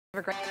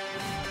Have a great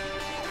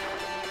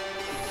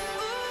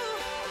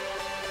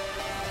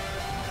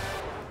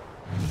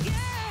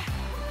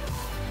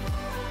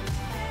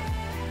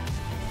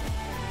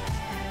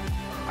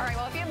All right,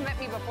 well, if you haven't met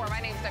me before, my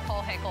name's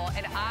Nicole Hinkle,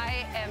 and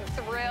I am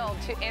thrilled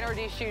to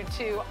introduce you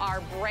to our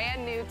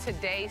brand new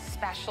Today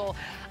special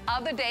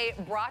of the day,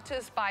 brought to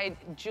us by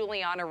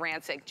Giuliana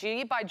Rancic.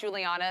 G by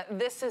Giuliana.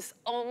 This is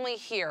only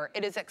here.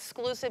 It is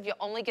exclusive. You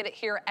only get it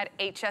here at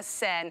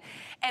HSN,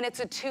 and it's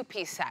a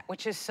two-piece set,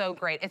 which is so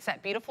great. It's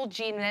that beautiful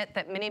G knit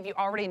that many of you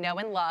already know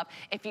and love.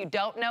 If you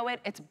don't know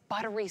it, it's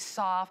buttery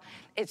soft.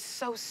 It's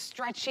so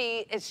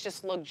stretchy. It's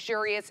just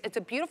luxurious. It's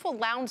a beautiful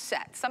lounge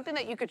set, something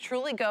that you could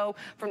truly go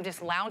from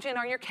just lounging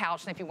on your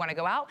couch, and if you want to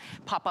go out,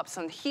 pop up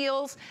some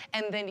heels,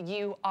 and then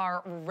you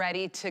are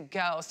ready to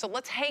go. So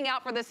let's hang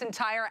out for this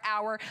entire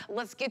hour.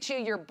 Let's get you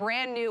your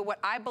brand new, what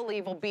I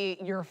believe will be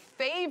your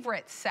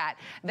favorite set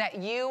that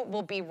you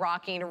will be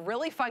rocking.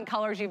 Really fun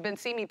colors. You've been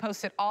seeing me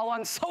post it all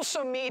on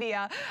social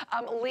media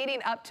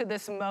leading up to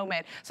this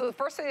moment. So the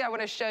first thing I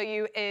want to show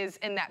you is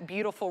in that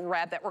beautiful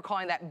red that we're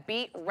calling that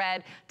beet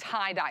red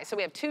tie-dye. So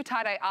we have two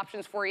tie-dye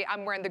options for you.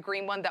 I'm wearing the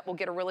green one that we'll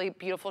get a really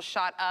beautiful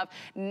shot of.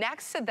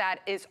 Next to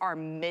that is our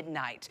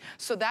midnight.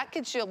 So that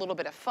gets you a little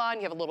bit of fun.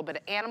 You have a little bit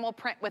of animal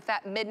print with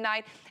that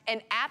midnight.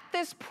 And at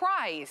this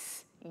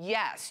price,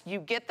 yes, you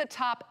get the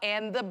top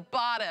and the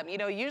bottom. You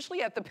know, usually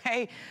you have to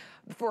pay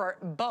for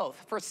both,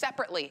 for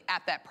separately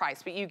at that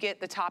price, but you get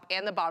the top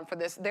and the bottom for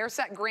this. There's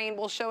that green.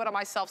 We'll show it on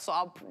myself, so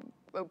I'll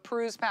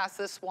cruise past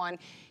this one.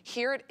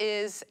 Here it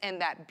is in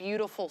that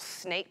beautiful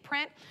snake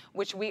print,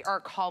 which we are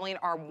calling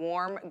our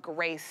warm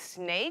gray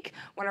snake.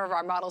 One of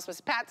our models, Miss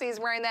Patsy, is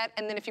wearing that.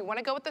 And then if you want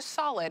to go with the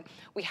solid,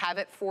 we have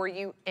it for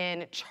you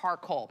in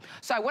charcoal.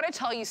 So I want to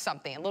tell you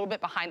something, a little bit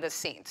behind the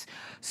scenes.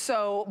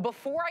 So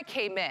before I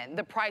came in,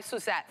 the price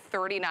was at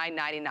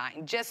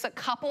 $39.99. Just a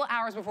couple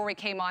hours before we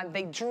came on,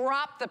 they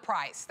dropped the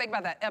price. Think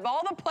about that. Of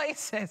all the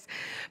places,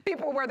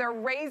 people where they're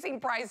raising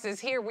prices,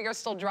 here we are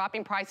still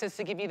dropping prices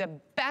to give you the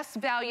best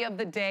value of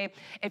the day.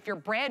 If you're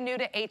brand new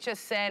to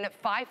HSN,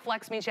 5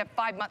 flex means you have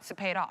 5 months to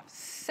pay it off.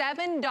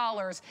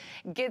 $7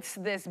 gets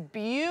this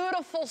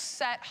beautiful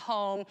set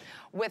home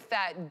with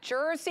that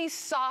jersey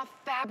soft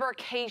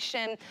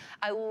fabrication.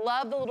 I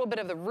love the little bit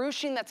of the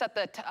ruching that's at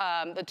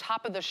the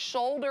top of the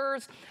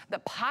shoulders, the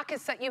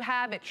pockets that you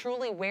have. It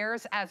truly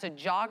wears as a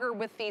jogger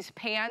with these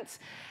pants.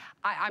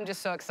 I'm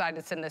just so excited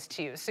to send this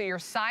to you. So your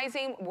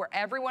sizing, where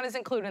everyone is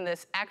included in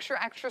this,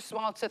 extra, extra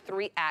small to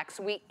 3X.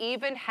 We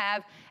even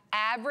have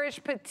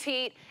average,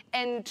 petite,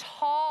 and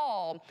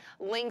tall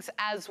links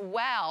as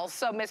well.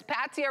 So Miss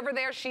Patsy over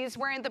there, she's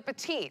wearing the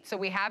petite. So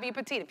we have you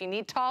petite. If you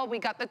need tall, we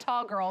got the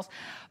tall girls.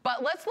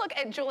 But let's look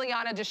at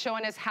Giuliana just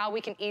showing us how we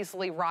can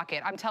easily rock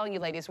it. I'm telling you,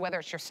 ladies, whether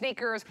it's your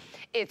sneakers,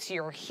 it's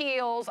your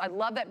heels. I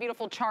love that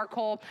beautiful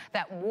charcoal.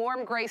 That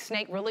warm gray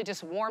snake really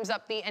just warms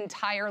up the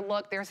entire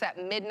look. There's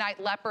that midnight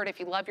leopard if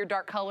you love your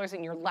dark colors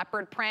and your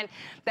leopard print.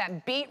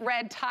 That beet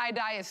red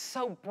tie-dye is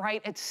so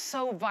bright. It's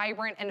so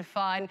vibrant and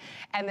fun.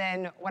 And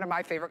then one of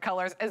my favorite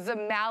colors is the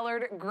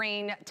mallard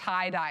green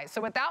tie-dye.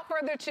 So without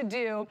further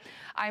ado,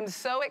 I'm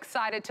so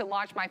excited to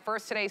launch my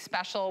first Today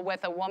special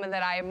with a woman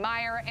that I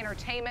admire,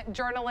 entertainment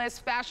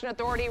journalist, fashion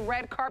authority,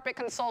 red carpet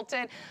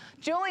consultant,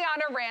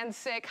 Giuliana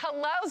Rancic.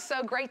 Hello,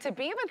 so great to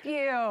be with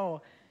you.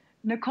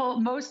 Nicole,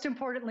 most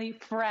importantly,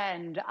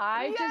 friend.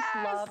 I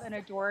just love and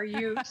adore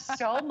you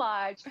so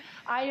much.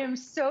 I am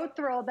so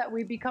thrilled that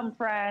we become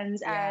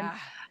friends. And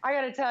I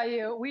got to tell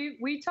you,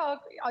 we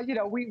talk, you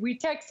know, we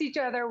text each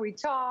other, we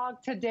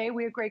talk. Today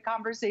we have great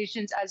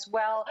conversations as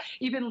well,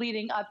 even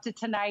leading up to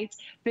tonight's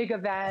big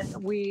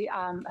event. We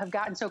have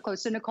gotten so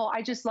close. So Nicole,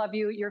 I just love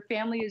you. Your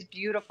family is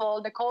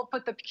beautiful. Nicole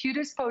put the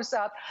cutest post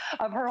up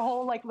of her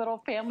whole like little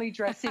family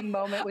dressing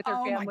moment with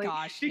her family. Oh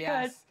my gosh, because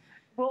yes.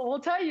 Well, we'll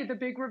tell you the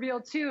big reveal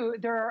too.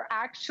 There are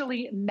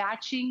actually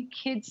matching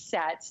kids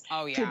sets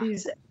to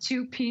these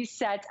two-piece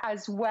sets,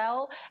 as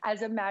well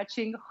as a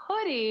matching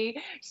hoodie.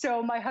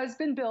 So my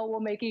husband Bill will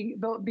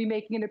be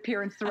making an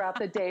appearance throughout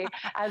the day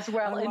as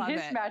well in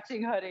his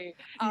matching hoodie.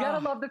 You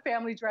gotta love the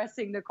family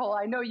dressing, Nicole.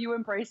 I know you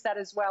embrace that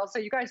as well. So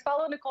you guys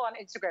follow Nicole on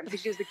Instagram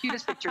because she has the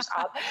cutest pictures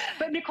up.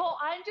 But Nicole,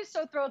 I'm just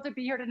so thrilled to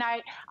be here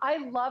tonight. I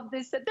love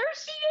this. There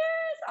she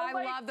is. Oh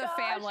I love the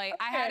family. Okay.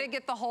 I had to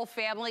get the whole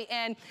family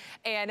in,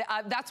 and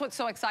that's what's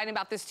so exciting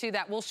about this too,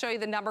 that we'll show you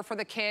the number for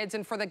the kids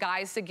and for the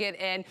guys to get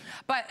in.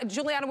 But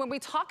Giuliana, when we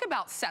talk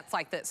about sets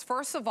like this,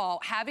 first of all,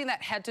 having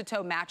that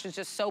head-to-toe match is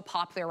just so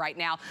popular right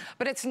now,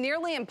 but it's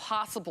nearly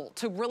impossible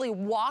to really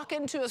walk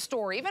into a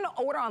store, even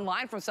order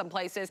online from some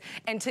places,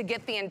 and to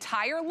get the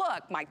entire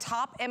look, my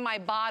top and my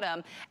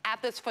bottom,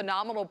 at this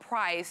phenomenal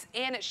price.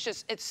 And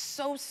it's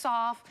so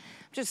soft.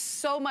 Just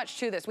so much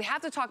to this. We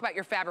have to talk about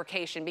your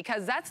fabrication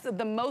because that's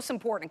the most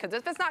important, because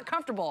if it's not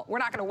comfortable, we're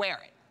not gonna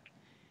wear it.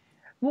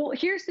 Well,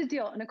 here's the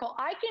deal, Nicole.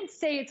 I can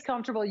say it's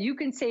comfortable. You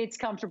can say it's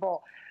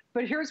comfortable.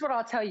 But here's what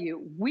I'll tell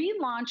you. We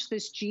launched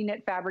this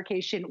G-knit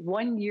fabrication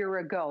 1 year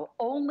ago.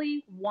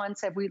 Only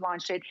once have we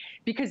launched it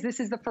because this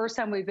is the first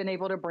time we've been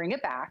able to bring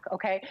it back,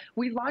 okay?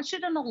 We launched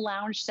it in a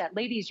lounge set.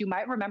 Ladies, you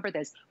might remember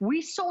this.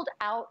 We sold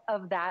out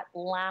of that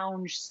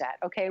lounge set,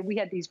 okay? We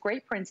had these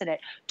great prints in it,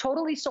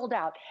 totally sold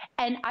out.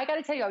 And I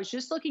gotta tell you, I was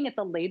just looking at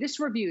the latest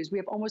reviews. We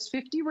have almost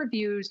 50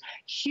 reviews,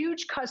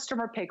 huge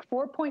customer pick,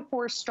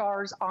 4.4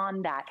 stars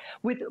on that,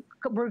 with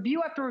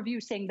review after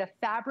review saying the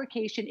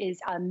fabrication is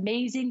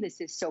amazing.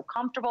 This is so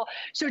comfortable.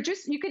 So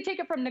just, you could take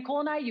it from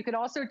Nicole and I, you could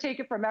also take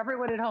it from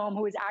everyone at home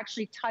who has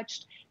actually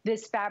touched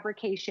this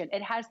fabrication.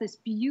 It has this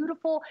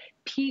beautiful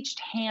peached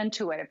hand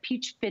to it, a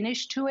peach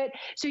finish to it.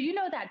 So you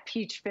know that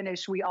peach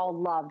finish we all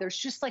love. There's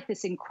just like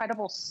this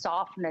incredible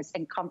softness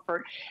and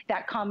comfort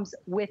that comes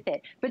with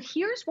it. But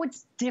here's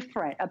what's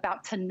different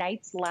about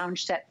tonight's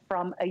lounge set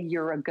from a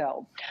year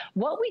ago.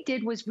 What we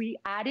did was we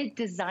added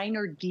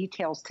designer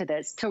details to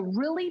this to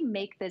really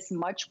make this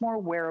much more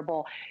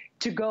wearable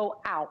to go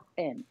out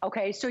in,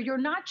 okay? So you're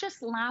not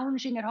just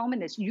lounging at home in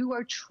this, you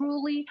are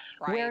truly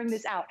wearing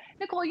this out.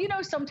 Nicole, you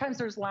know sometimes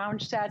there's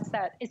lounge sets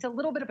that it's a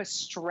little bit of a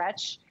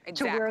stretch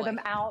to wear them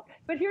out.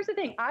 But here's the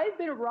thing, I've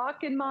been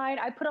rocking mine.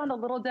 I put on a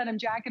little denim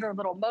jacket or a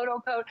little moto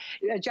coat,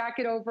 a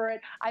jacket over it.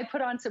 I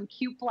put on some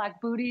cute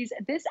black booties.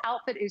 This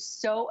outfit is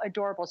so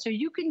adorable. So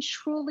you can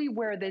truly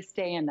wear this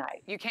day and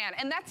night. You can,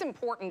 and that's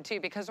important too,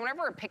 because whenever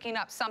we're picking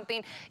up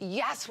something,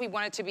 yes, we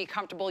want it to be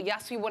comfortable.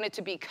 Yes, we want it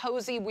to be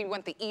cozy. We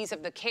want the ease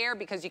of the care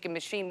because you can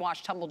machine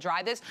wash, tumble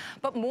dry this.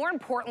 But more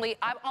importantly,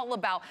 I'm all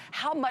about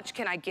how much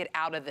can I get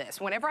out of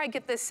this? Whenever I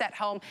get this set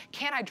home,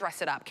 can I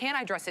dress it up? Can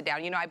I dress it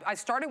down? You know, I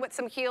started with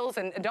some heels,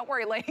 and don't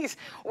worry, ladies,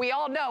 we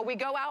all know we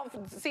go out,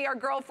 see our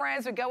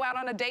girlfriends, we go out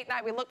on a date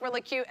night, we look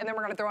really cute, and then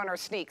we're gonna throw on our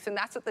sneaks, and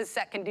that's what this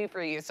set can do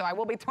for you. So I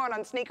will be throwing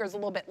on sneakers a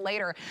little bit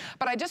later,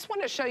 but I just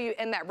want to show you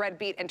in that red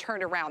beat and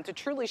turn it around to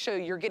truly show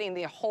you you're getting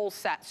the whole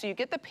set. So you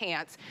get the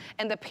pants,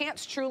 and the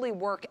pants truly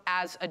work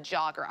as a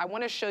jogger. I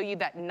want to show you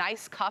that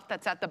nice cuff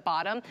that's at the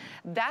bottom.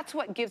 That's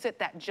what gives it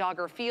that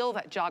jogger feel,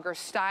 that jogger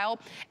style.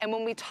 And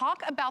when we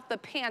talk about the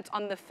pants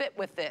on the fit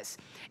with this,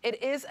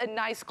 it is a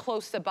nice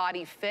close to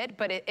body fit,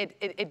 but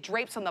it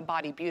drapes on the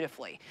body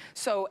beautifully.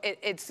 So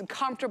it's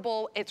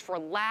comfortable, it's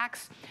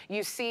relaxed.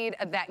 You see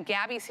that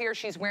Gabby's here,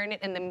 she's wearing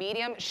it in the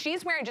medium.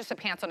 She's wearing just the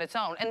pants on its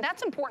own. And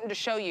that's important to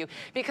show you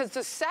because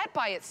the set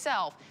by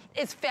itself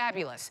is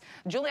fabulous.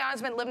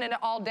 Giuliana's been living in it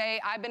all day.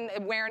 I've been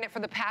wearing it for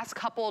the past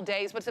couple of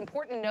days, but it's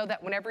important to know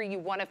that whenever you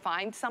want to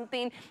find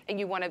something and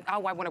you want to,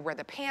 oh, I want to wear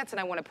the pants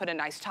and I want to put a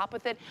nice top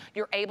with it,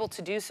 you're able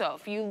to do so.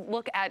 If you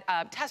look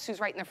at Tess,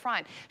 who's right in the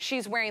front,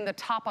 she's wearing the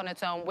top on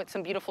its own with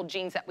some beautiful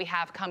jeans that we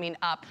have coming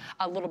up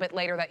a little bit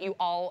later that you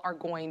all are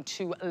going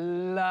to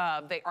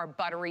love. They are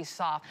buttery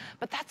soft.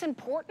 But that's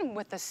important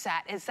with the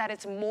set is that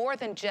it's more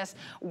than just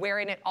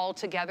wearing it all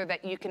together,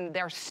 that you can,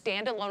 they're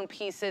standalone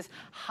pieces,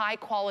 high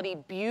quality,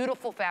 beautiful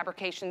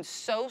fabrication,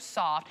 so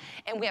soft.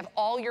 And we have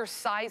all your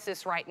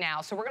sizes right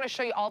now. So we're going to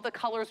show you all the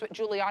colors with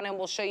Giuliana, and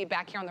we'll show you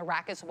back here on the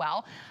rack as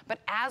well. But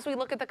as we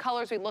look at the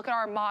colors, we look at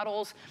our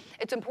models,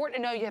 it's important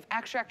to know you have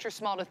extra, extra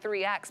small to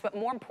 3X, but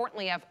more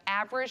importantly, you have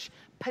average,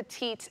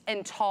 petite,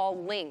 and tall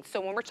length.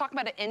 So when we're talking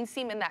about an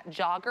inseam in that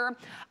jogger,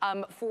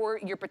 for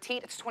your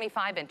petite, it's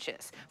 25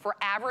 inches. For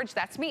average,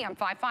 that's me, I'm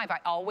 5'5". I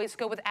always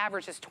go with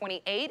average, it's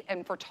 28,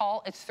 and for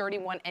tall, it's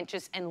 31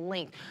 inches in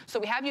length. So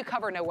we have you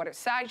covered no matter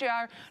size you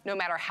are, no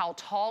matter how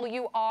tall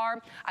you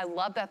are. I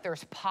love that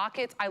there's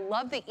pockets. I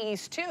love the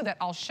ease too that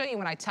I'll show you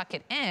when I tuck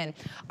it in.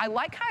 I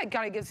like how it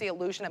kind of gives the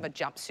illusion of a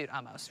jumpsuit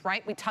almost,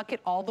 right? We tuck it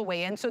all the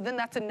way in, so then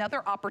that's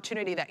another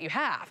opportunity that you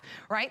have,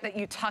 right? That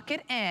you tuck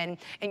it in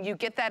and you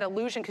get that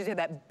illusion because you have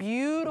that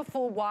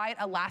beautiful wide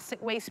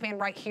elastic waistband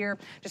right here,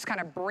 just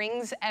kind of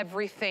brings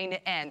everything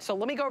in. So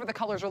let me go over the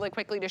colors really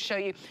quickly to show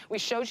you. We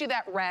showed you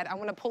that red. I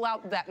want to pull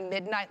out that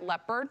midnight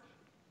leopard.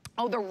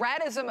 Oh, the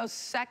red is the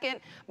second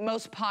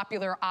most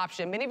popular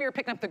option. Many of you are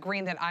picking up the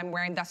green that I'm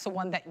wearing. That's the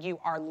one that you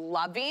are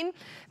loving.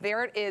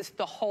 There it is,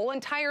 the whole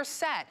entire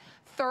set.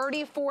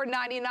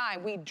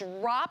 $34.99. We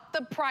dropped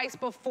the price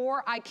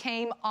before I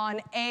came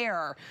on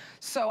air.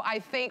 So I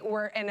think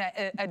we're in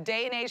a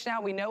day and age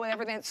now. We know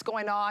everything that's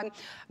going on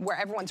where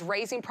everyone's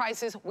raising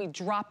prices. We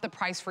dropped the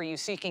price for you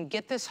so you can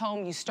get this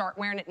home. You start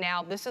wearing it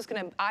now. This is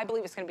going to, I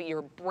believe it's going to be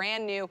your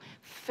brand new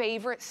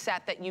favorite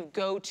set that you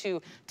go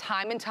to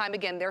time and time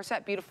again. There's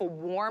that beautiful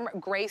warm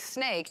gray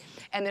snake.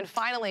 And then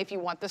finally, if you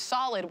want the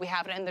solid, we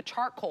have it in the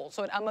charcoal.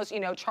 So it almost,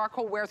 you know,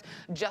 charcoal wears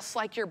just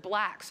like your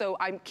black. So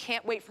I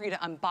can't wait for you to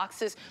unbox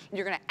this.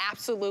 You're going to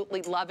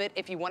absolutely love it.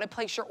 If you want to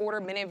place your order,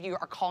 many of you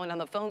are calling on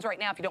the phones right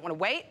now. If you don't want to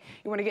wait,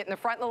 you want to get in the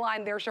front of the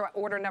line, there's your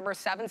order number,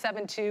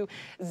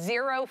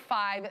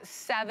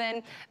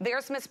 772057.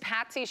 There's Miss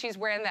Patsy. She's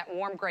wearing that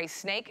warm gray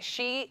snake.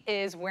 She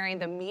is wearing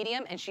the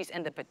medium, and she's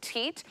in the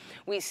petite.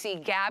 We see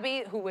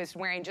Gabby, who is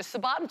wearing just the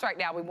bottoms right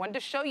now. We wanted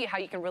to show you how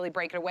you can really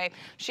break it away.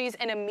 She's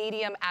in a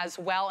medium as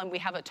well, and we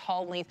have a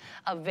tall length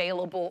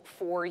available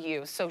for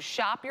you. So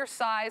shop your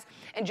size.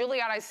 And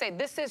Giuliana, I say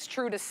this is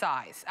true to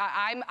size.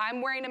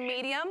 I'm wearing a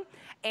medium,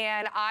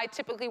 and I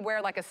typically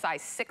wear like a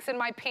size 6 in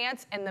my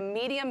pants, and the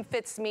medium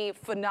fits me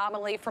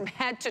phenomenally from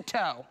head to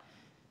toe.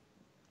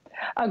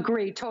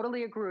 Agree,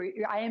 totally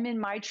agree. I am in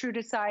my true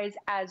to size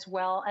as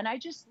well. And I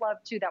just love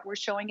too that we're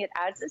showing it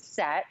as a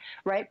set,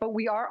 right? But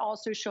we are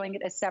also showing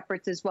it as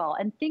separates as well.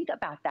 And think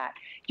about that.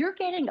 You're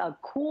getting a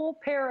cool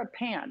pair of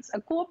pants,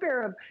 a cool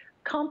pair of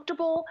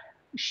comfortable,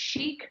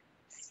 chic,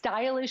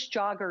 stylish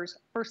joggers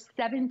for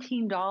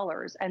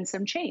 $17 and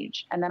some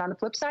change. And then on the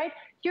flip side,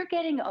 you're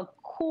getting a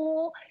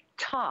cool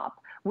top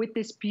with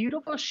this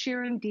beautiful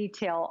shearing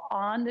detail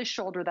on the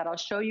shoulder that I'll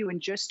show you in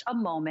just a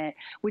moment,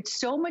 with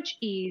so much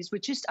ease,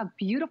 with just a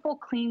beautiful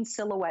clean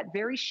silhouette,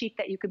 very chic,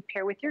 that you can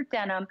pair with your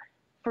denim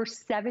for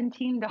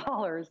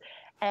 $17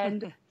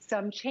 and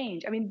some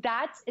change. I mean,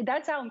 that's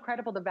how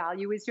incredible the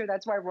value is here.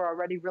 That's why we're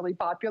already really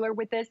popular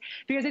with this,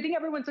 because I think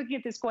everyone's looking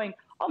at this going,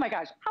 oh my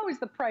gosh, how is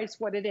the price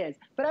what it is?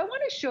 But I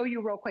want to show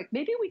you real quick.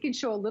 Maybe we can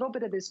show a little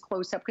bit of this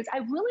close up, because I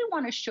really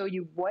want to show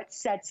you what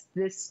sets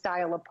this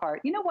style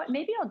apart. You know what?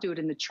 Maybe I'll do it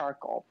in the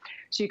charcoal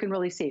so you can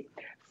really see.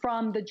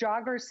 From the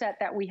jogger set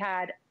that we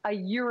had a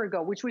year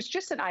ago, which was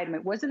just an item.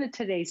 It wasn't a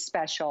today's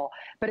special,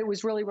 but it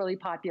was really, really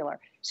popular.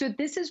 So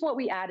this is what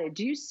we added.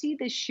 Do you see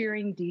this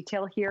shearing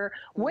detail here?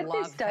 What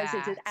this does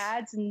is it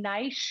adds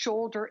nice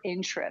shoulder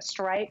interest,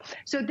 right?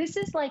 So this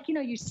is like, you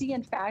know, you see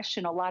in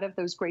fashion a lot of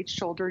those great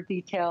shoulder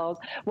details,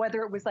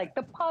 whether it was like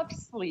the puff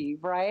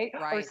sleeve, right?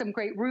 Or some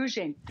great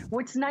rouging.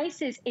 What's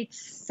nice is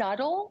it's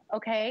subtle,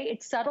 okay?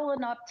 It's subtle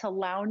enough to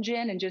lounge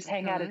in and just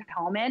hang out at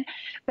home in.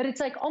 But it's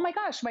like, oh my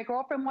gosh, my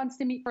girlfriend wants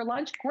to meet for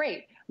lunch.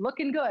 Great,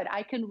 looking good.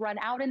 I can run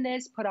out in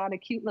this, put on a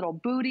cute little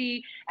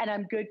booty, and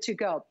I'm good to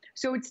go.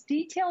 So it's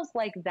details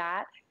like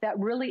that that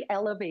really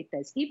elevate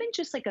this. Even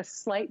just like a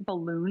slight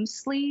balloon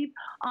sleeve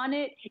on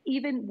it,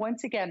 even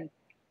once again,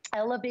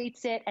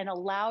 elevates it and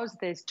allows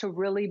this to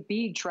really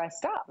be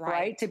dressed up,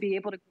 right? To be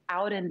able to go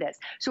out in this.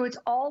 So it's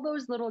all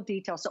those little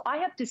details. So I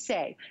have to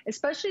say,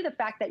 especially the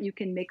fact that you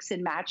can mix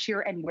and match here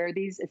and wear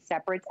these as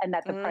separates, and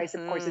that the price,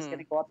 of course, is going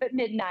to go up at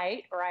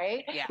midnight,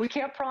 right? Yeah. We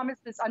can't promise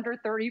this under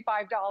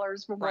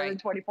 $35 for more than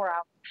 24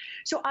 hours.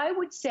 So I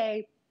would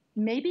say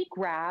maybe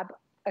grab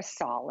a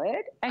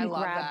solid and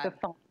grab the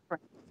phone,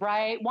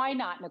 right? Why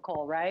not,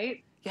 Nicole,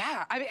 right?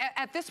 Yeah, I mean,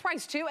 at this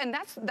price too, and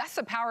that's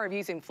the power of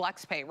using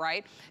FlexPay,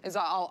 right? Is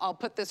I'll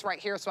put this right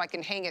here so I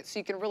can hang it so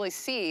you can really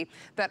see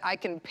that I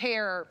can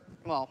pair,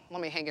 well, let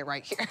me hang it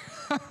right here.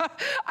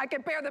 I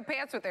can pair the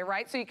pants with it,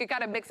 right? So you can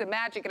kind of mix and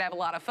match, you can have a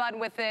lot of fun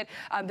with it.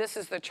 This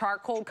is the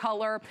charcoal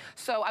color.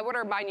 So I want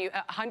to remind you,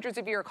 hundreds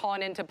of you are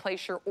calling in to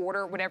place your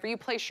order. Whenever you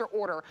place your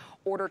order,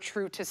 order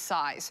true to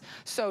size.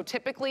 So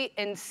typically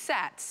in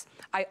sets,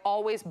 I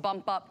always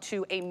bump up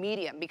to a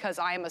medium because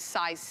I am a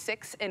size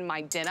 6 in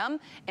my denim,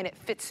 and it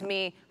fits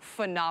me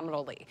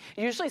phenomenally.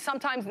 Usually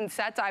sometimes in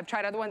sets, I've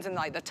tried other ones and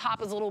like the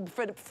top is a little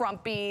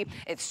frumpy,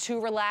 it's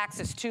too relaxed,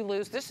 it's too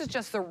loose. This is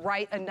just the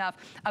right enough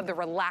of the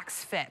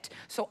relaxed fit.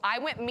 So I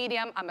went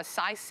medium, I'm a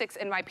size 6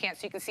 in my pants,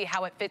 so you can see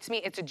how it fits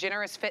me. It's a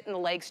generous fit in the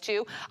legs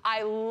too.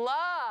 I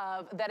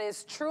love that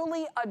it's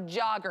truly a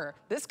jogger.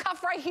 This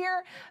cuff right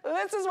here,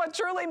 this is what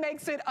truly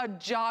makes it a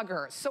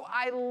jogger. So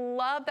I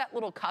love that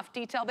little cuff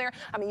detail there.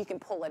 I mean, you can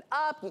pull it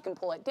up, you can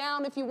pull it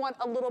down if you want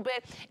a little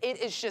bit. It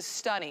is just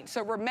stunning.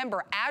 So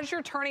remember, as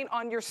you're turning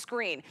on your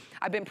screen,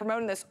 I've been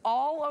promoting this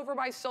all over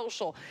my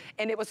social,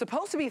 and it was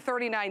supposed to be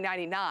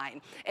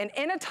 $39.99. And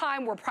in a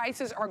time where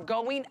prices are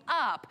going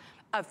up,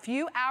 a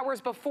few hours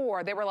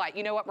before, they were like,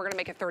 you know what, we're gonna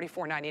make it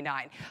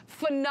 $34.99.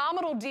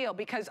 Phenomenal deal,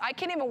 because I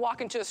can't even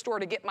walk into a store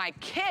to get my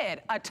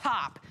kid a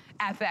top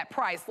at that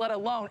price, let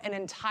alone an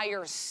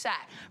entire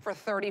set for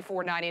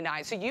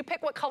 $34.99. So you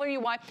pick what color you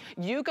want,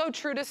 you go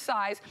true to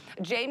size.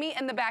 Jamie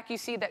in the back, you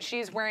see that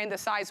she's wearing the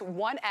size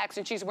 1X,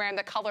 and she's wearing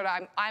the color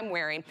that I'm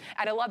wearing.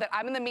 And I love that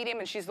I'm in the medium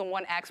and she's the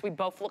 1X. We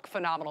both look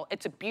phenomenal.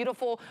 It's a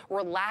beautiful,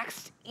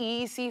 relaxed,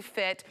 easy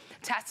fit.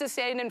 Tess is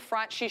standing in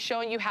front. She's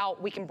showing you how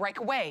we can break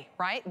away,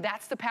 right?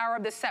 That's the power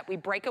of this set. We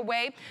break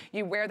away.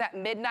 You wear that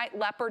midnight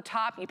leopard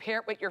top. You pair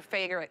it with your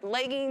favorite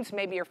leggings,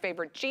 maybe your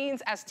favorite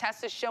jeans, as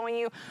Tess is showing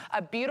you.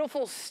 A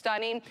beautiful,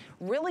 stunning,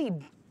 really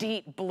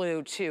deep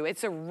blue too.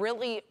 It's a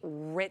really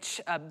rich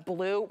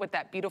blue with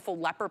that beautiful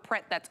leopard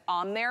print that's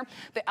on there.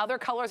 The other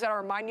colors that I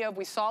remind you of,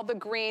 we saw the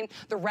green.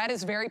 The red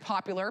is very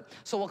popular.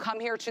 So we'll come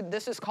here to,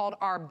 this is called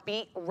our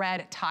beet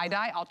red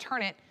tie-dye. I'll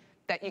turn it,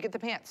 that you get the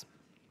pants.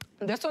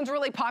 This one's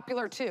really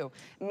popular too.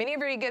 Many of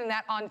you are getting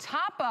that on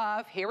top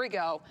of, here we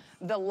go,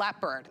 the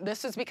leopard.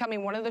 This is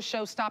becoming one of the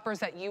showstoppers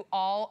that you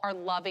all are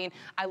loving.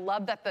 I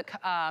love that the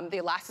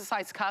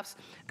elasticized cuffs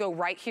go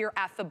right here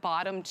at the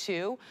bottom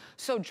too.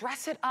 So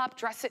dress it up,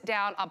 dress it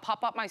down. I'll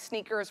pop up my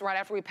sneakers right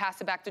after we pass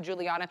it back to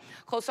Giuliana.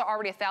 Close to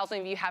already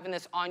 1,000 of you having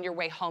this on your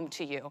way home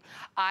to you.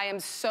 I am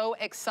so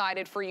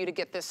excited for you to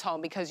get this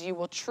home, because you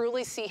will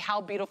truly see how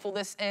beautiful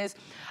this is.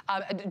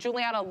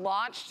 Giuliana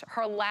launched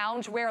her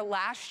loungewear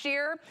last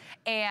year,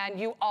 and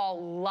you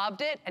all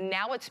loved it, and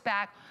now it's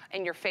back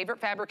in your favorite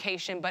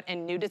fabrication, but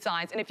in new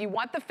designs. And if you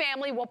want the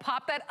family, we'll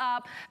pop that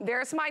up.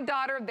 There's my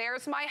daughter,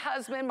 there's my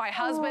husband. My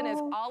husband is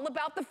all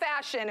about the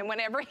fashion, and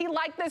whenever he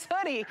liked this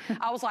hoodie,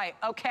 I was like,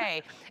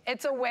 okay,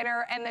 it's a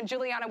winner. And then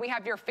Giuliana, we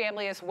have your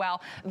family as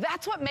well.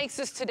 That's what makes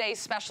this today's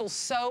special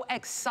so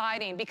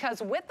exciting,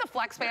 because with the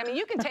Flex family,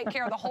 you can take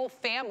care of the whole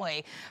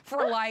family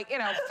for like, you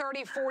know,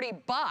 30, 40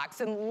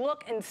 bucks and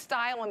look and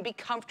style and be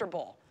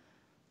comfortable.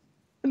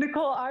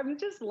 Nicole, I'm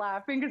just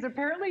laughing because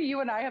apparently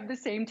you and I have the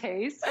same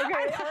taste. Okay,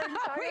 our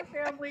entire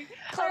family.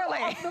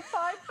 Clearly. Of the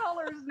 5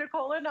 colors,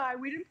 Nicole and I,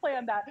 we didn't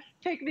plan that.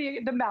 Take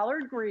the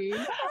mallard green,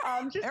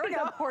 just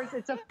because of course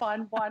it's a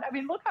fun one. I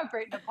mean, look how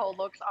great Nicole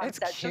looks on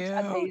set. She looks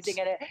amazing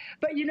in it.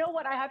 But you know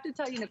what? I have to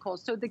tell you, Nicole,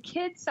 so the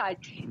kids side,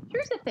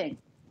 here's the thing.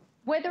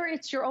 Whether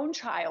it's your own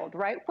child,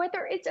 right?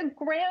 Whether it's a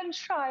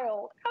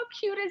grandchild, how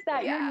cute is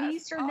that? Yes. Your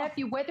niece or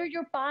nephew, whether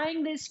you're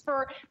buying this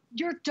for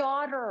your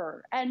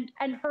daughter and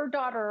her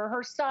daughter or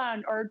her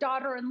son or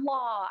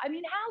daughter-in-law. I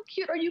mean, how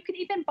cute? Or you can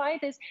even buy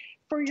this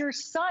for your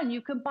son.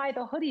 You can buy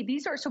the hoodie.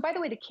 These are, so by the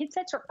way, the kid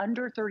sets are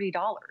under $30.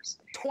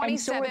 27 and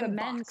so are the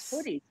men's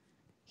hoodies.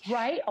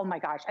 Right? Oh my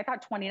gosh. I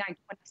thought 29,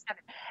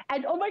 27.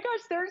 And oh my gosh,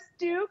 there's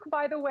Duke,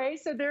 by the way.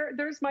 So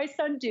there's my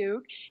son,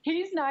 Duke.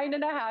 He's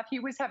 9.5. He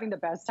was having the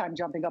best time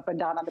jumping up and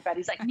down on the bed.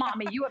 He's like,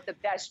 Mommy, you have the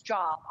best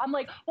job. I'm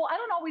like, well, I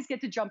don't always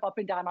get to jump up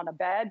and down on a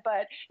bed,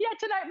 but yeah,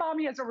 tonight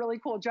Mommy has a really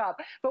cool job.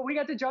 But we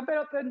got to jump it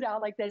up and down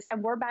like this.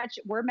 And we're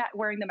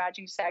wearing the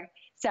matching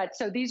set.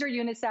 So these are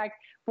unisex.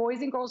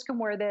 Boys and girls can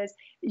wear this.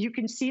 You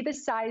can see the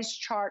size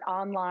chart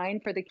online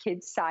for the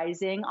kids'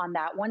 sizing on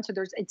that one. So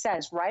it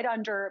says right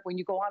under, when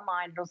you go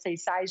online, it'll say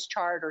size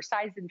chart or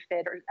size and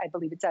fit, or I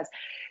believe it says.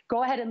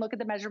 Go ahead and look at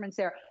the measurements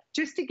there.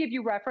 Just to give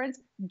you reference,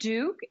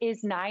 Duke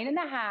is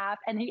 9.5,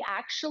 and he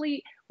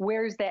actually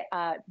wears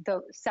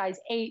the size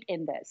 8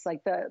 in this,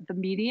 like the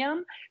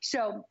medium.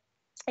 So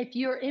if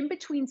you're in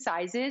between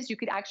sizes, you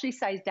could actually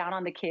size down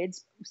on the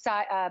kids'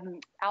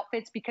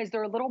 outfits because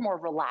they're a little more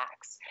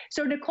relaxed.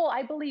 So Nicole,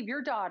 I believe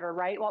your daughter,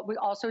 right? Well, we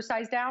also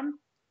size down?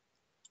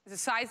 The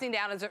sizing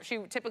down is, she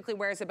typically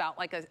wears about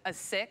like a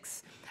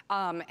 6,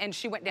 and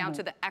she went down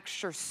to the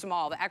extra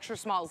small. The extra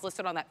small is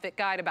listed on that fit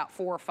guide about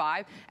 4 or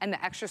 5, and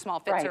the extra small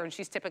fits her, and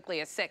she's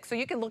typically a 6. So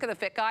you can look at the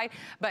fit guide,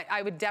 but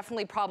I would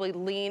definitely probably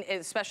lean,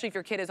 especially if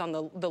your kid is on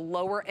the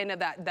lower end of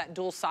that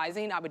dual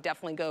sizing, I would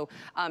definitely go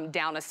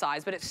down a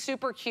size. But it's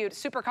super cute,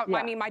 super comfortable.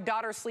 I mean, my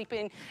daughter's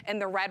sleeping in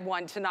the red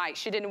one tonight.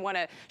 She didn't want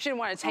to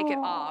take it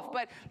off.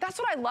 But that's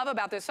what I love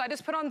about this. So I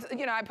just put on,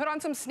 you know, I put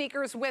on some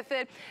sneakers with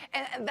it,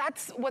 and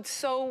that's what's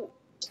so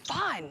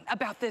fun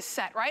about this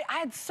set, right? I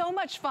had so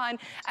much fun,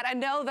 and I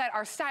know that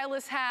our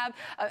stylists have,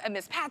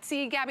 Miss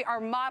Patsy, Gabby,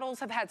 our models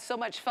have had so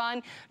much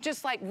fun,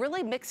 just like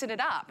really mixing it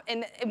up.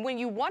 And when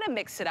you want to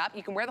mix it up,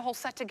 you can wear the whole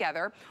set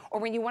together, or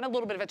when you want a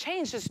little bit of a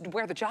change, just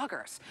wear the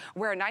joggers.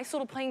 Wear a nice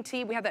little plain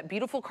tee. We have that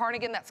beautiful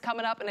cardigan that's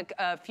coming up in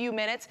a few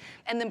minutes,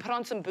 and then put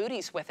on some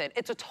booties with it.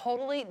 It's a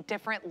totally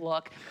different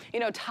look. You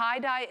know,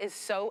 tie-dye is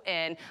so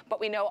in, but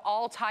we know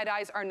all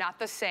tie-dyes are not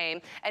the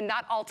same, and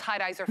not all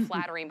tie-dyes are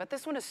flattering, but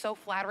this one is so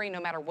flattering no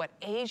matter what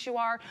age you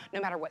are, no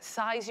matter what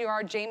size you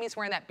are. Jamie's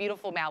wearing that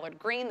beautiful mallard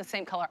green, the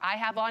same color I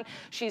have on.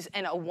 She's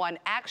in a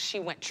 1X. She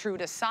went true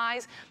to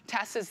size.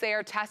 Tess is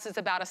there. Tess is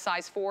about a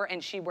size 4,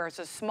 and she wears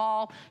a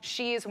small.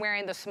 She is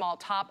wearing the small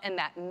top and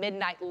that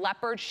midnight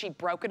leopard. She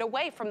broke it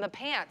away from the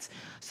pants.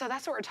 So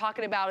that's what we're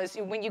talking about, is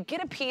when you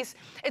get a piece,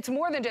 it's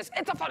more than just,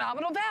 it's a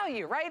phenomenal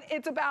value, right?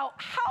 It's about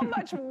how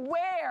much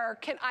wear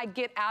can I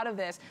get out of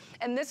this?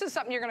 And this is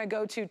something you're gonna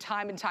go to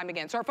time and time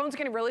again. So our phone's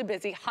getting really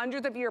busy.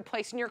 Hundreds of you are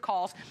placing your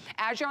calls.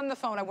 As you're on the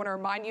phone, I want to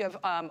remind you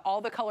of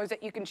all the colors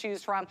that you can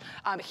choose from.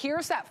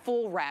 Here's that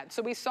full red.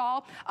 So we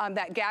saw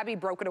that Gabby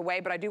broke it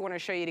away, but I do want to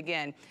show you it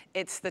again.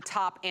 It's the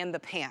top and the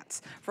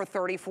pants for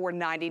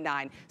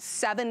 $34.99.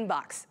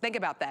 $7. Think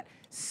about that.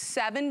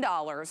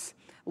 $7.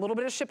 A little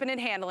bit of shipping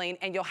and handling,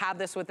 and you'll have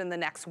this within the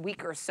next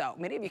week or so.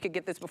 Many of you could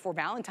get this before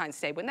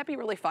Valentine's Day. Wouldn't that be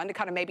really fun to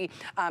kind of maybe,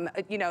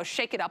 you know,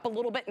 shake it up a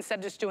little bit instead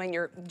of just doing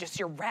your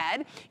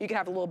red? You could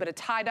have a little bit of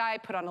tie-dye,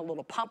 put on a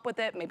little pump with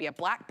it, maybe a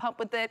black pump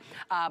with it,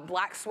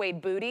 black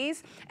suede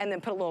booties, and then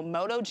put a little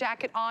moto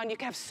jacket on. You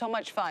can have so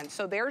much fun.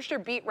 So there's your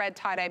beet red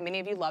tie-dye. Many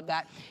of you love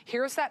that.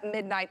 Here's that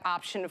midnight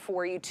option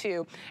for you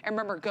too. And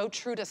remember, go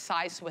true to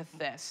size with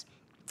this.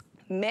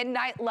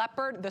 Midnight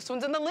leopard, this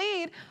one's in the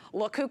lead.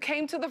 Look who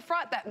came to the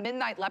front, that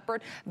midnight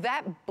leopard.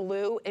 That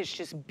blue is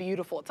just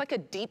beautiful. It's like a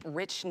deep,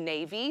 rich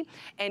navy,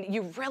 and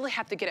you really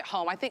have to get it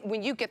home. I think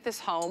when you get this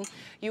home,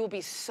 you will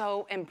be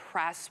so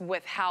impressed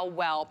with how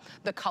well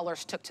the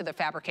colors took to the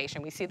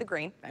fabrication. We see the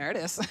green, there it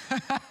is.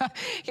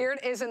 Here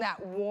it is in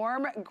that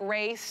warm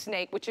gray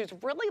snake, which is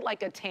really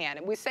like a tan.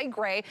 And we say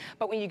gray,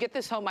 but when you get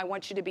this home, I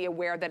want you to be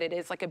aware that it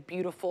is like a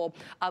beautiful,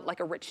 like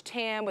a rich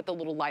tan with the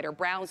little lighter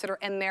browns that are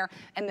in there.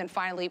 And then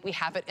finally, we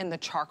have it in the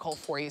charcoal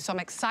for you. So I'm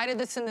excited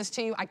to send this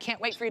to you. I can't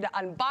wait for you to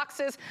unbox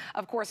this.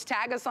 Of course,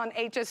 tag us on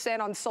HSN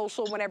on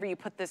social whenever you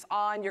put this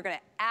on. You're gonna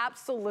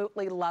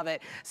absolutely love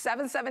it.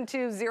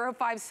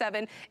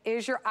 772-057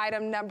 is your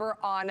item number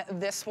on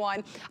this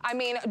one. I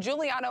mean,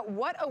 Giuliana,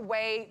 what a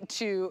way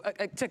to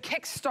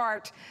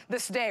kickstart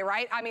this day,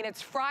 right? I mean,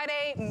 it's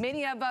Friday.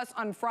 Many of us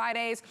on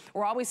Fridays,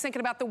 we're always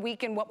thinking about the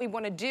weekend, what we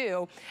want to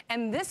do.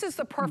 And this is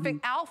the perfect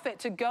outfit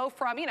to go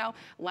from, you know,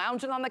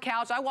 lounging on the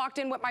couch. I walked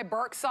in with my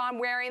Birks on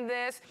wearing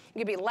this. You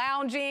could be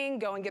lounging,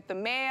 go and get the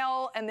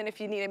mail. And then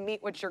if you need to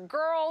meet with your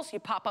girls, you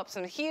pop up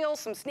some heels,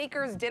 some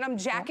sneakers, denim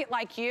jacket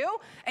like you,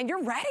 and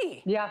you're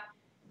ready. Yeah.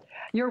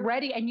 You're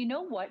ready. And you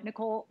know what,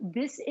 Nicole,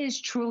 this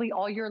is truly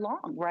all year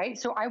long, right?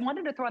 So I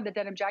wanted to throw on the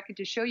denim jacket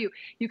to show you,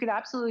 you could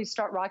absolutely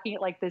start rocking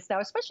it like this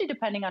now, especially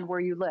depending on where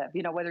you live,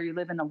 you know, whether you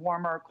live in a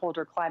warmer or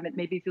colder climate,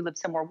 maybe if you live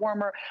somewhere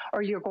warmer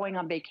or you're going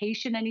on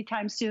vacation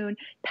anytime soon,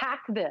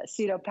 pack this,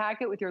 you know,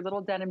 pack it with your little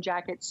denim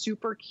jacket,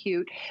 super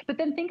cute. But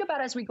then think about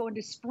as we go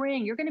into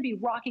spring, you're going to be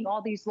rocking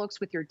all these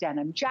looks with your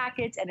denim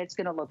jackets and it's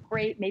going to look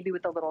great, maybe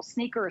with a little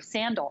sneaker or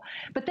sandal.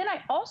 But then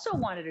I also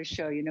wanted to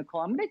show you,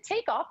 Nicole, I'm going to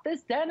take off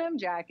this denim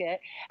jacket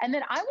and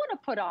then I want to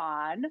put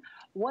on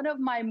one of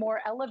my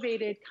more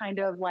elevated kind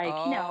of like,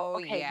 you know,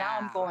 okay, now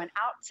I'm going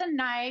out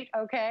tonight.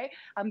 Okay.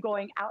 I'm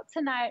going out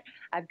tonight.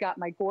 I've got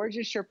my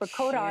gorgeous Sherpa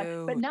coat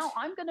on, but now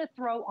I'm going to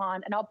throw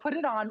on, and I'll put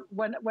it on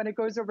when it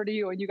goes over to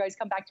you and you guys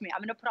come back to me.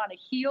 I'm going to put on a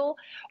heel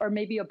or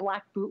maybe a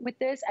black boot with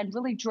this and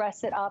really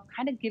dress it up,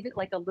 kind of give it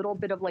like a little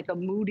bit of like a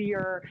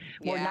moodier,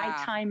 more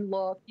nighttime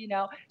look, you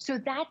know? So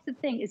that's the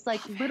thing. It's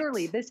like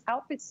literally this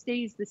outfit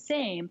stays the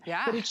same,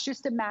 but it's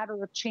just a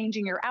matter of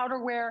changing your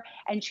outerwear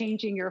and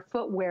changing your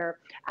footwear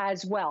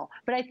as well.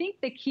 But I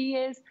think the key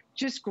is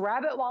just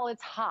grab it while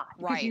it's hot,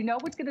 because you know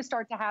what's going to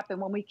start to happen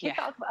when we kick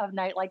off a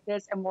night like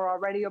this and we're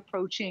already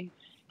approaching,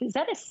 is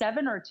that a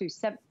 7 or 2?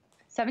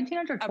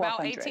 1,700, 1,200? About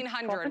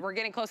 1,800. We're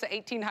getting close to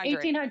 1,800.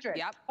 1,800.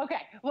 Yep.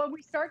 Okay. When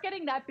we start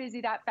getting that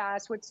busy that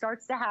fast, what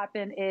starts to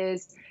happen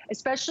is,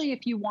 especially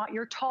if you want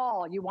your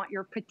tall, you want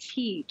your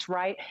petite,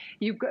 right?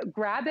 You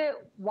grab it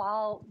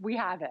while we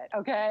have it,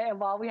 okay? And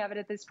while we have it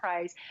at this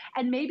price.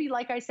 And maybe,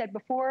 like I said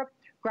before,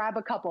 grab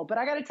a couple. But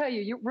I got to tell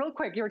you, real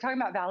quick, you were talking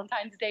about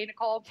Valentine's Day,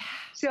 Nicole.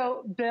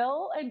 So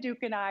Bill and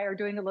Duke and I are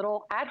doing a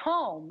little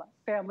at-home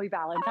family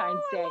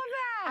Valentine's Day.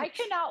 I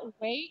cannot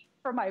wait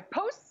for my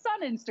posts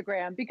on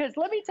Instagram, because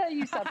let me tell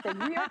you something.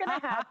 We are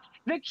going to have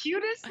the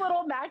cutest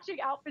little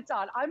matching outfits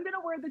on. I'm going to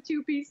wear the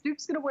two-piece.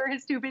 Duke's going to wear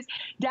his two-piece.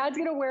 Dad's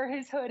going to wear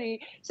his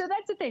hoodie. So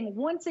that's the thing.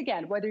 Once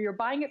again, whether you're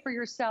buying it for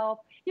yourself,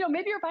 you know,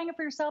 maybe you're buying it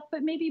for yourself,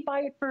 but maybe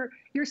buy it for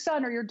your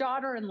son or your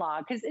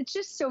daughter-in-law, because it's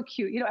just so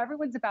cute. You know,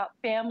 everyone's about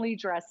family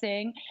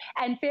dressing,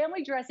 and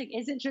family dressing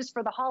isn't just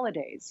for the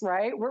holidays,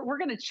 right? We're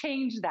going to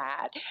change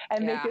that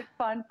and make it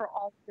fun for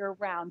all year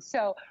round.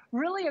 So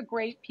really a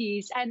great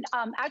piece. And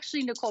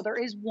actually, Nicole, there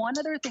is one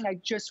other thing I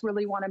just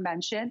really want to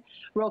mention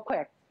real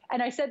quick.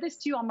 And I said this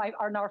to you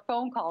on our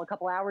phone call a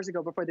couple hours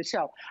ago before the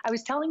show. I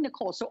was telling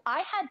Nicole, so I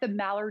had the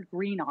mallard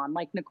green on,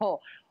 like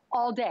Nicole,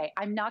 all day.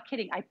 I'm not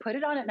kidding. I put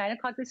it on at 9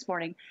 o'clock this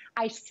morning.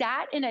 I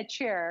sat in a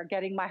chair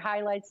getting my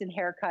highlights and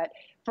haircut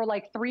for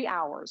like 3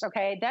 hours.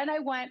 Okay. Then I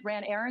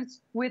ran errands,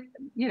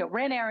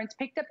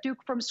 picked up Duke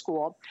from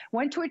school,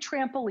 went to a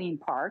trampoline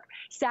park,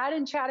 sat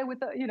and chatted with,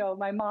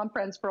 my mom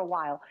friends for a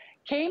while,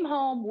 came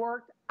home,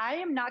 worked. I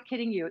am not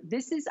kidding you.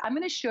 I'm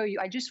going to show you.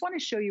 I just want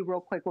to show you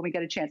real quick when we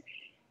get a chance.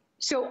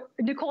 So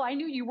Nicole, I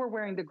knew you were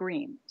wearing the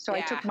green. So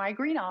I took my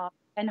green off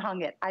and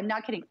hung it. I'm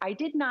not kidding. I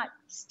did not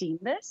steam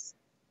this.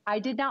 I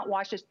did not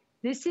wash this.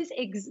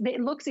 It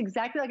looks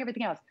exactly like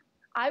everything else.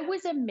 I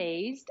was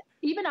amazed.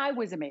 Even I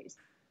was amazed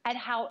at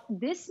how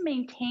this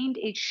maintained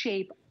its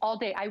shape all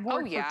day. I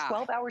wore it for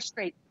 12 hours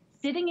straight,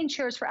 sitting in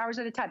chairs for hours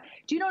at a time.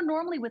 Do you know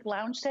normally with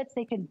lounge sets,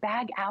 they can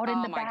bag out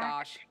in the back. Oh my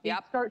gosh.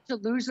 Yep. Start to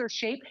lose their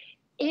shape.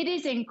 It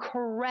is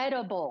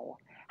incredible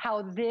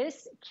how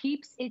this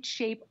keeps its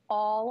shape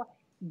all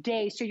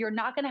day. So you're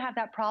not going to have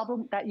that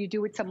problem that you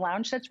do with some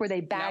lounge sets where they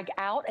bag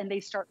out and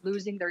they start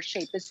losing their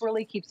shape. This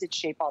really keeps its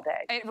shape all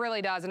day. It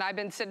really does. And I've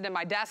been sitting at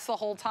my desk the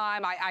whole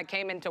time. I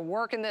came into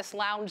work in this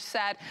lounge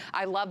set.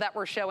 I love that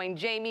we're showing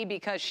Jamie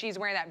because she's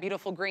wearing that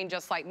beautiful green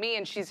just like me,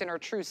 and she's in her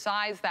true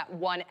size, that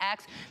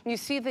 1X. You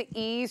see the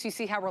ease, you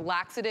see how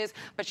relaxed it is,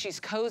 but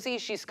she's cozy,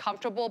 she's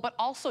comfortable, but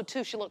also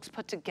too, she looks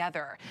put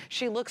together.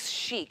 She looks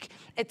chic.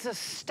 It's a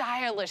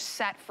stylish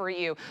set for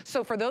you.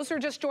 So for those who are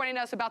just joining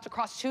us, about to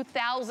cross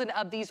 2,000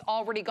 of these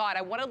already gone.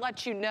 I want to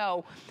let you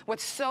know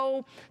what's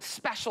so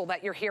special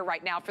that you're here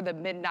right now for the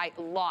midnight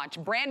launch.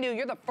 Brand new,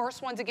 you're the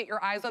first ones to get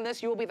your eyes on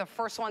this. You will be the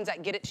first ones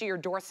that get it to your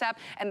doorstep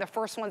and the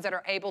first ones that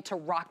are able to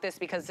rock this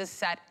because this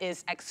set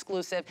is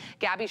exclusive.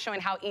 Gabby's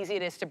showing how easy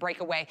it is to break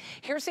away.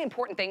 Here's the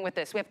important thing with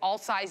this. We have all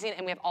sizing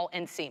and we have all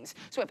inseams.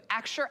 So we have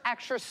extra,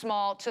 extra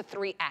small to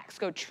 3X.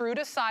 Go true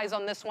to size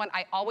on this one.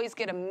 I always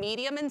get a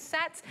medium in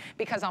sets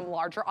because I'm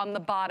larger on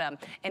the bottom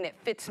and it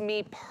fits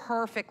me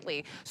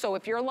perfectly. So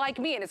if you're like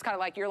me and it's kind of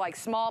like you're like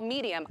small,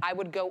 medium, I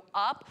would go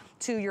up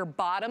to your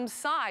bottom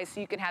size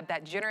so you can have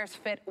that generous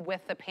fit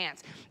with the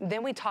pants.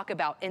 Then we talk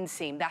about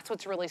inseam. That's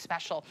what's really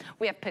special.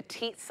 We have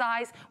petite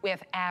size, we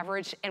have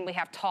average, and we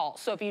have tall.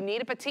 So if you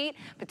need a petite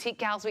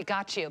gals, we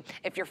got you.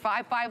 If you're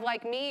 5'5"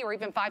 like me, or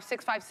even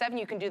 5'6", 5'7",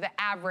 you can do the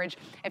average.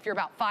 If you're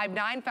about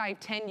 5'9",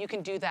 5'10", you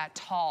can do that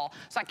tall.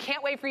 So I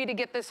can't wait for you to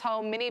get this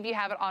home. Many of you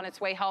have it on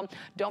its way home.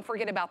 Don't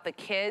forget about the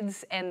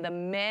kids and the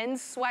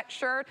men's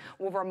sweatshirt.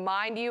 We'll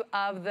remind you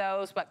of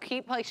those, but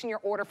keep placing your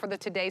order for the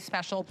Today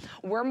Special.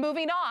 We're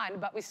moving on,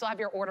 but we still have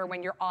your order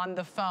when you're on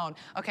the phone.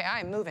 Okay,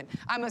 I am moving.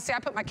 I'm gonna say I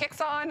put my kicks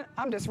on.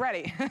 I'm just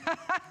ready.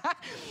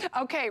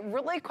 Okay,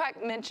 really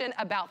quick mention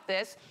about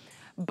this.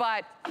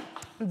 But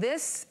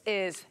this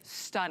is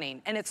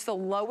stunning, and it's the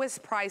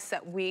lowest price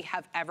that we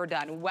have ever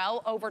done.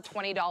 Well over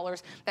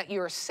 $20 that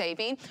you're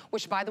saving,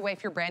 which, by the way,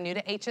 if you're brand new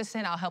to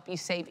HSN, I'll help you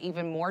save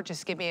even more.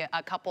 Just give me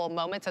a couple of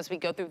moments as we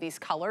go through these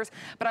colors.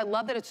 But I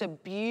love that it's a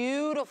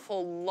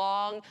beautiful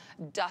long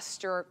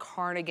duster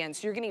cardigan.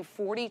 So you're getting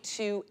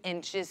 42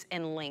 inches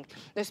in length.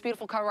 This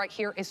beautiful color right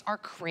here is our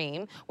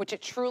cream, which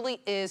it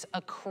truly is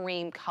a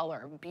cream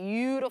color.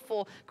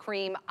 Beautiful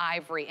cream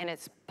ivory, and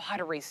it's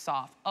buttery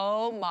soft.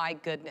 Oh my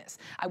goodness.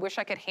 I wish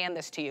I could hand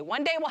this to you.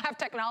 One day we'll have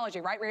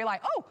technology, right? Where you're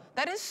like, oh,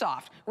 that is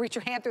soft. Reach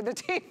your hand through the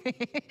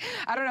TV.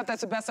 I don't know if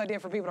that's the best idea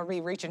for people to be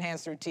reaching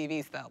hands through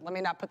TVs though. Let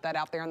me not put that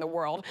out there in the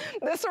world.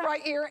 This one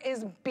right here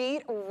is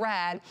beet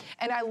red.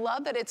 And I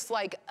love that it's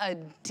like a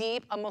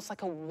deep, almost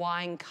like a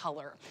wine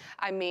color.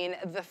 I mean,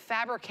 the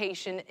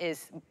fabrication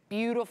is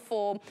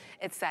beautiful.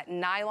 It's that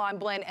nylon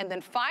blend. And then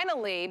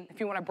finally, if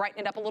you want to brighten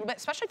it up a little bit,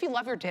 especially if you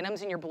love your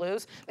denims and your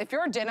blues, if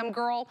you're a denim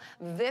girl,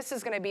 this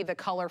is going to be the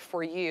color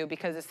for you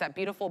because it's that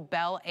beautiful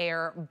Bel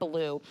Air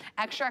blue.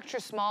 Extra, extra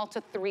small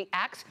to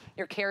 3X.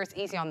 Your care is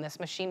easy on this.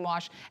 Machine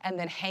wash and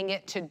then hang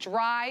it to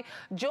dry.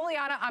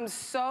 Giuliana, I'm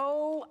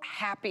so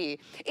happy.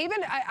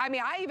 Even, I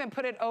mean, I even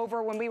put it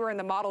over when we were in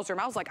the model's room.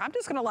 I was like, I'm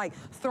just going to like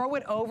throw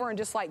it over and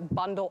just like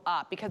bundle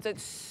up because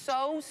it's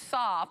so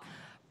soft.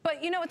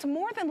 But you know, it's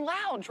more than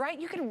lounge, right?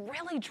 You can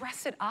really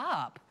dress it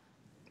up.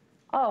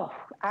 Oh,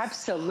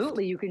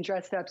 absolutely. You can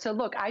dress it up. So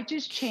look, I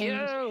just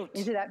changed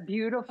into that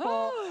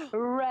beautiful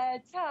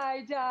red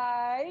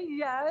tie-dye.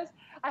 Yes,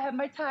 I have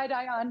my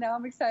tie-dye on now.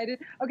 I'm excited.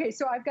 Okay,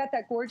 so I've got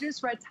that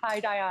gorgeous red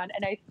tie-dye on,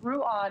 and I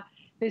threw on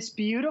this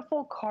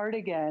beautiful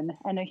cardigan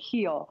and a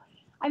heel.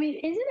 I mean,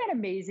 isn't that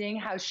amazing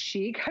how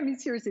chic? I mean,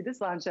 seriously, this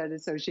lounge set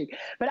is so chic,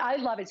 but I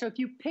love it. So if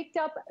you picked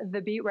up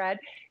the beet red,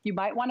 you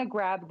might want to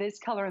grab this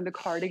color in the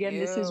cardigan.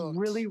 This is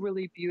really,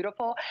 really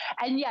beautiful.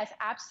 And yes,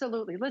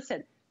 absolutely.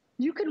 Listen,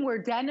 you can wear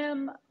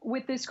denim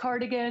with this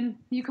cardigan.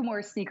 You can wear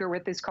a sneaker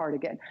with this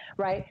cardigan,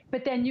 right?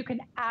 But then you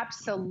can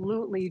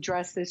absolutely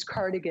dress this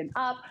cardigan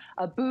up.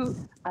 A boot,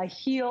 a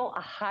heel,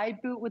 a high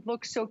boot would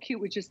look so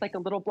cute with just like a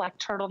little black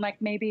turtleneck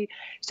maybe.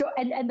 So,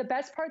 and the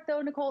best part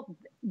though, Nicole,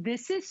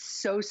 this is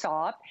so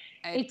soft.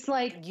 It's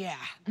like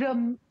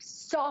the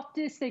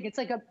softest thing. It's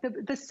like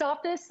the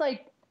softest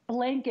like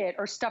blanket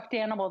or stuffed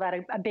animal that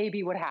a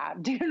baby would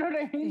have. Do you know what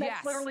I mean?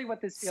 That's literally what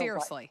this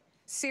feels like.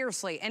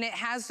 Seriously, and it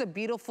has the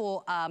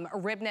beautiful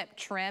rib knit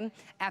trim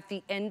at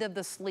the end of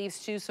the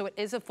sleeves too, so it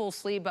is a full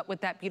sleeve, but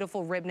with that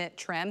beautiful rib knit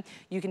trim,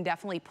 you can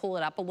definitely pull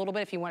it up a little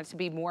bit if you want it to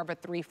be more of a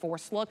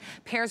 3/4 look.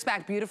 Pairs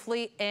back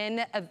beautifully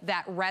in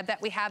that red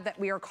that we have that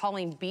we are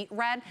calling beet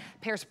red.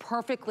 Pairs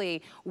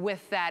perfectly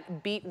with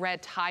that beet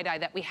red tie-dye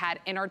that we had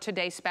in our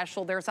Today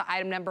Special. There's the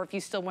item number if you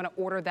still want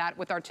to order that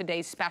with our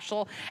Today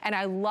Special. And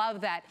I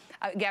love that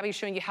Gabby's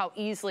showing you how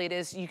easily it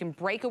is. You can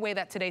break away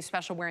that Today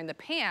Special wearing the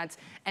pants,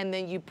 and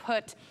then you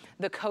put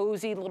the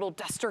cozy little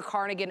duster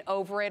cardigan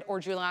over it, or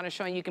Giuliana's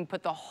showing you can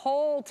put the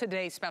whole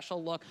Today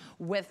Special look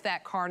with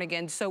that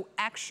cardigan. So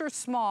extra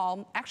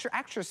small,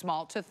 extra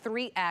small to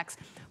 3X,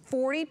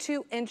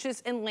 42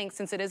 inches in length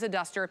since it is a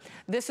duster.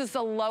 This is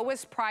the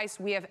lowest price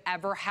we have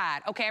ever had.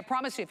 Okay, I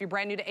promise you, if you're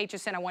brand new to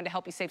HSN, I wanted to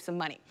help you save some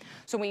money.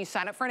 So when you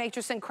sign up for an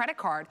HSN credit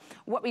card,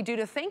 what we do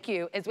to thank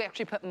you is we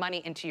actually put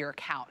money into your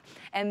account.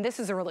 And this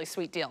is a really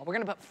sweet deal. We're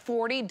gonna put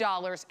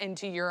 $40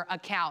 into your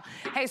account.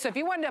 Hey, so if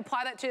you wanted to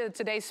apply that to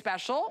today's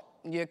special,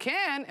 you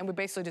can, and we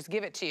basically just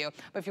give it to you.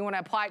 But if you want to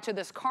apply it to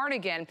this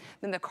cardigan,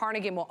 then the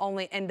cardigan will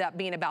only end up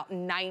being about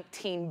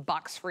 19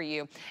 bucks for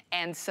you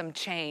and some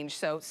change.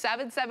 So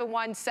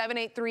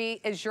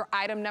 771-783 is your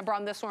item number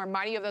on this one.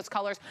 Reminding you of those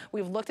colors.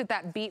 We've looked at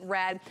that beet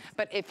red,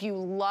 but if you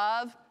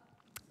love,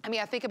 I mean,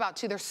 I think about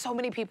too, there's so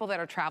many people that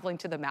are traveling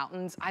to the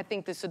mountains. I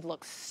think this would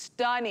look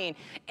stunning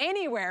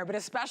anywhere, but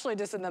especially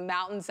just in the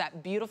mountains.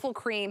 That beautiful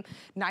cream,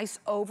 nice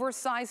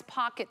oversized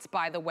pockets,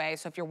 by the way.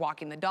 So if you're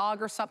walking the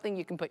dog or something,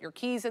 you can put your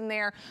keys in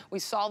there. We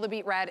saw the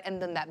beet red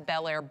and then that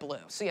Bel Air blue.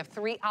 So you have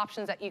 3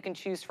 options that you can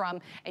choose from,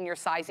 and you're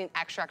sizing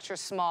extra, extra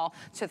small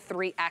to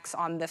 3X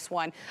on this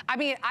one. I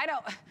mean,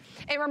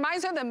 it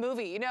reminds me of the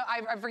movie. You know,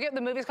 I forget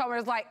the movie's called, where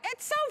it's like,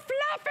 it's so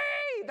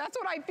fluffy. That's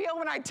what I feel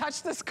when I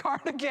touch this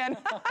cardigan.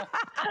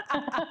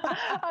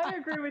 I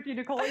agree with you,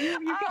 Nicole. You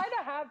kind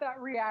of have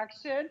that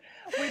reaction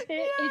with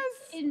it. Yes.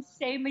 It's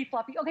insanely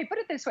fluffy. Okay, put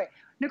it this way.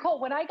 Nicole,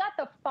 when I got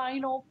the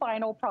final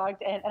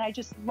product and I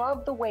just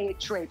love the way it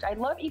draped. I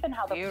love even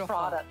how the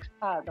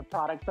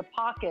the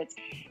pockets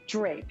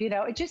drape. You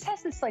know, it just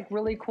has this like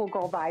really cool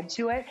girl vibe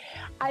to it.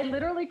 I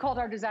literally called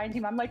our design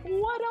team. I'm like,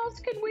 what else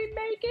can we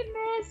make in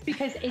this?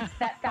 Because it's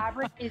that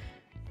fabric is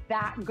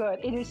that good.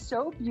 It is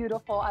so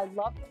beautiful. I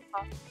love the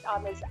pockets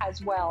on this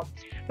as well.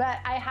 But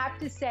I have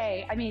to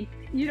say, I mean,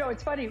 you know,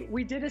 it's funny.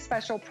 We did a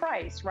special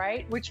price,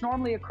 right? Which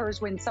normally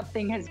occurs when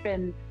something has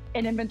been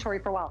in inventory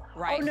for a while.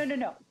 Right. Oh,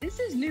 no. This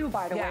is new,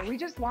 by the way. We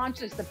just launched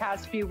this the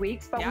past few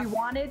weeks, but we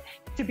wanted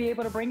to be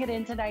able to bring it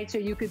in tonight so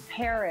you could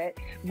pair it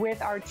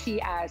with our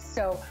TS.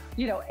 So,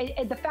 you know,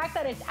 the fact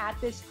that it's at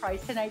this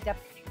price tonight,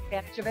 definitely take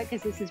advantage of it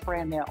because this is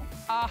brand new.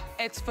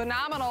 It's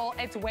phenomenal.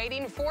 It's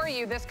waiting for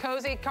you. This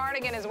cozy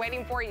cardigan is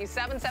waiting for you.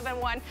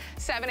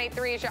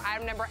 771-783 is your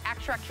item number.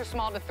 Extra, extra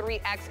small to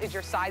 3X is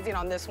your sizing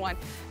on this one.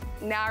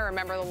 Now I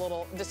remember the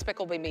little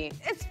Despicable Me.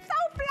 It's so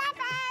fluffy.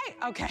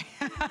 Okay.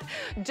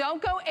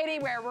 Don't go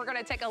anywhere. We're going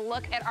to take a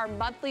look at our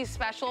monthly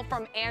special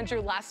from Andrew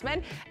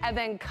Lessman, and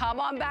then come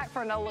on back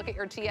for another look at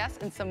your TS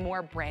and some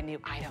more brand new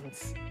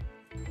items.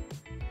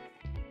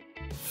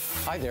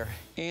 Hi there,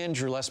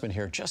 Andrew Lessman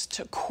here. Just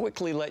to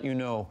quickly let you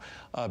know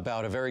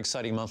about a very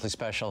exciting monthly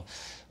special.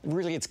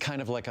 Really, it's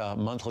kind of like a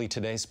monthly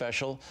Today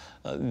special.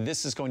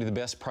 This is going to be the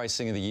best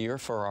pricing of the year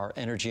for our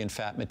energy and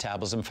fat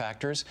metabolism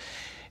factors.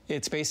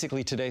 It's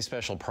basically today's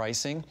special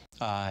pricing.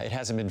 It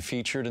hasn't been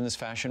featured in this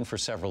fashion for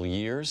several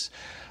years.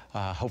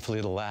 Hopefully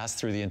it'll last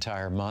through the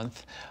entire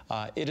month.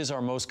 It is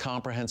our most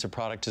comprehensive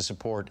product to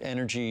support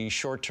energy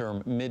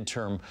short-term,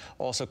 mid-term,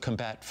 also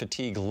combat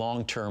fatigue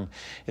long-term.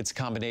 It's a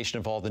combination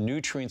of all the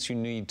nutrients you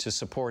need to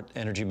support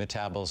energy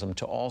metabolism,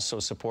 to also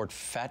support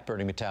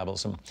fat-burning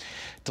metabolism.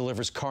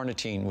 Delivers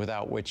carnitine,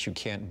 without which you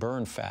can't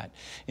burn fat,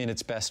 in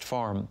its best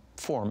form,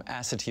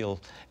 acetyl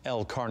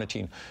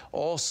L-carnitine.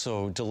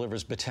 Also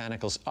delivers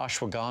botanicals.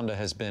 Ashwagandha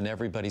has been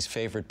everybody's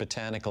favorite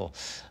botanical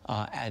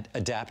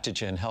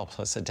adaptogen. Helps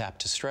us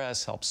adapt to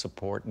stress, helps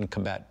support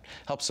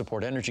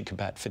energy,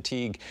 combat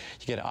fatigue.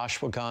 You get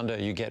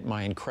ashwagandha, you get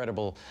my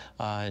incredible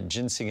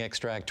ginseng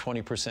extract,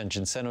 20%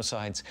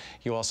 ginsenosides.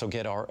 You also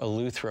get our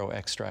eleuthero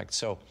extract.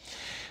 So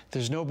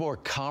there's no more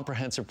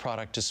comprehensive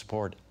product to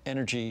support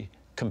energy,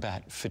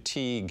 combat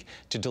fatigue,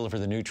 to deliver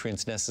the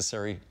nutrients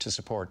necessary to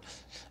support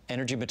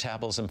energy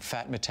metabolism,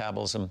 fat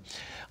metabolism.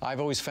 I've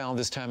always found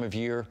this time of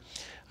year,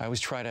 I always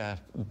try to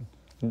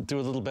do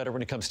a little better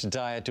when it comes to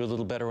diet, do a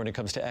little better when it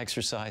comes to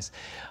exercise.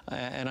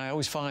 And I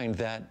always find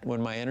that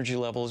when my energy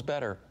level is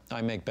better,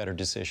 I make better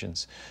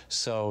decisions.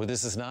 So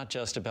this is not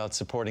just about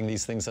supporting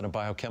these things on a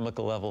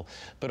biochemical level,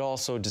 but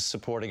also just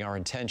supporting our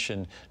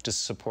intention,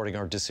 just supporting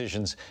our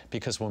decisions,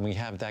 because when we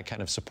have that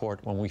kind of support,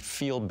 when we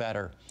feel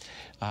better,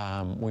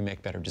 we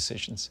make better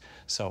decisions.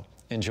 So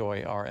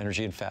enjoy our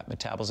energy and fat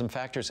metabolism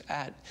factors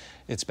at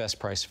its best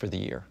price for the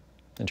year.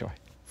 Enjoy.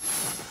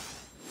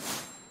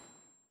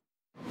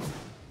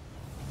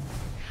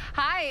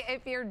 Hi,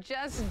 if you're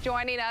just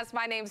joining us,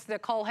 my name's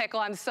Nicole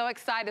Hickle. I'm so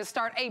excited to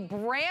start a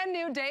brand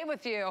new day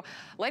with you.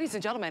 Ladies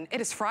and gentlemen,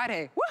 it is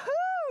Friday.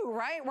 Woohoo!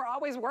 Right? We're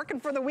always working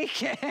for the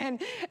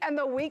weekend. And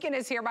the weekend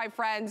is here, my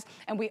friends.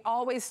 And we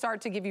always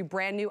start to give you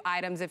brand new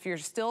items. If you're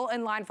still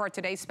in line for our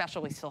today's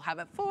special, we still have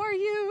it for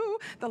you.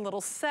 The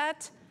little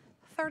set,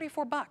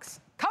 34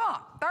 bucks. Come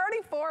on,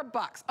 34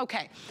 bucks.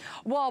 Okay,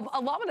 well,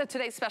 along with the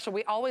today's special,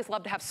 we always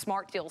love to have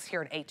smart deals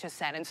here at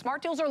HSN. And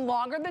smart deals are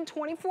longer than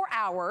 24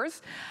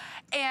 hours.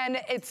 And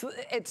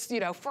it's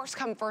you know, first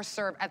come, first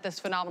serve at this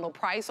phenomenal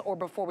price or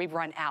before we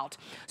run out.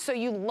 So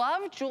you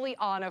love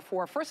Giuliana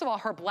for, first of all,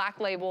 her black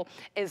label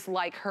is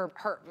like her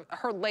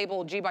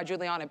label, G by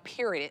Giuliana,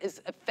 period,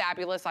 is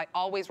fabulous. I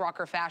always rock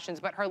her fashions,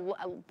 but her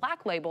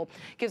black label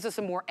gives us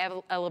a more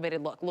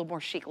elevated look, a little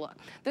more chic look.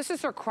 This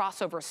is her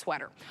crossover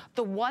sweater.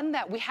 The one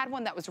that, we had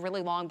one that was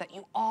really long that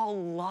you all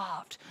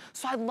loved.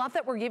 So I love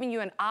that we're giving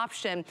you an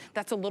option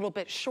that's a little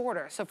bit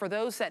shorter. So for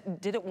those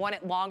that didn't want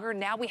it longer,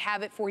 now we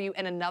have it for you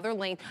in another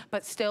length,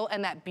 but still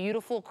in that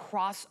beautiful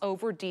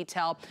crossover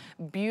detail,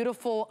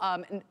 beautiful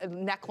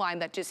neckline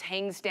that just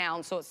hangs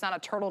down so it's not a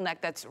turtleneck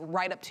that's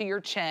right up to your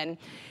chin.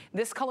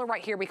 This color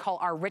right here we call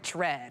our rich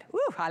red. Woo,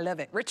 I love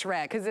it, rich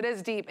red, because it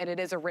is deep and it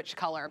is a rich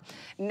color.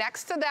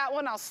 Next to that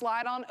one, I'll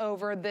slide on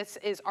over. This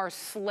is our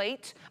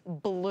slate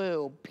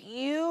blue.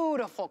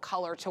 Beautiful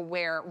color to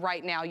wear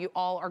right now. You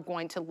all are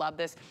going to love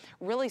this.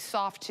 Really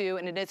soft too,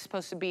 and it is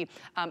supposed to be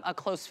a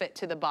close fit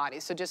to the body.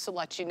 So just to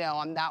let you know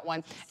on that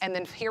one. And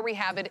then here we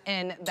have it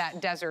in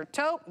that desert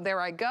taupe. There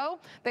I go.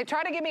 They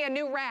try to give me a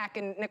new rack,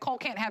 and Nicole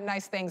can't have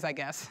nice things, I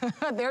guess.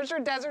 There's your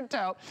desert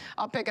taupe.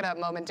 I'll pick it up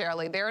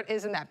momentarily. There it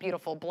is in that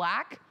beautiful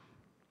black.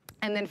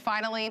 And then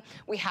finally,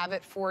 we have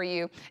it for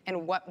you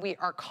in what we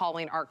are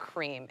calling our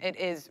cream. It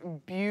is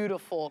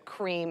beautiful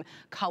cream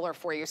color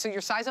for you. So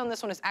your size on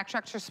this one is extra,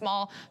 extra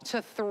small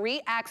to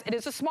 3X. It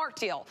is a smart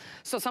deal.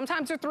 So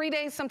sometimes they're 3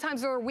 days,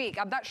 sometimes they're a week.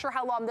 I'm not sure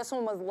how long this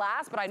one will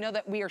last, but I know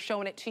that we are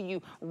showing it to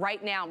you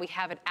right now. We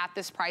have it at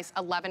this price,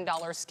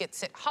 $11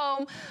 gets it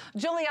home.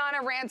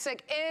 Giuliana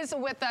Rancic is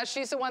with us.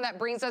 She's the one that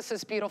brings us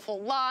this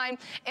beautiful line.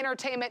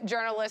 Entertainment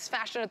journalist,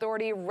 fashion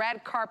authority,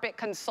 red carpet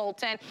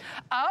consultant.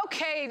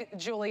 Okay,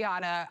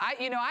 Giuliana.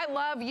 I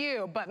love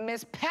you, but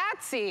Miss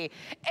Patsy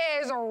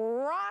is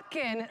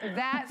rocking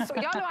that. So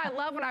y'all know I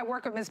love when I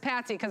work with Miss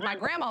Patsy because my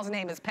grandma's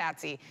name is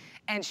Patsy,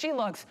 and she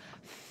looks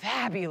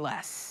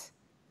fabulous.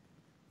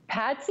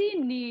 Patsy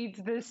needs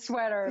this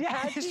sweater. Yeah,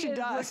 Patsy she is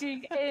does.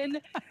 looking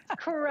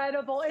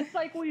incredible. It's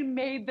like we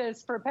made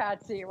this for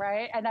Patsy,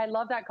 right? And I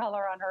love that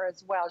color on her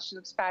as well. She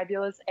looks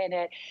fabulous in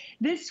it.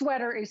 This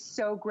sweater is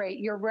so great.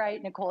 You're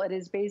right, Nicole. It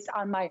is based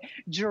on my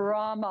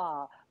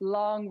drama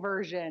long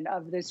version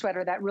of the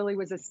sweater that really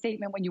was a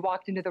statement when you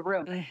walked into the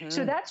room.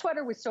 So that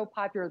sweater was so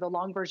popular, the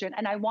long version,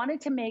 and I wanted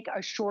to make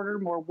a shorter,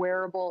 more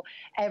wearable,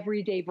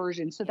 everyday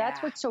version. So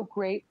that's what's so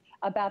great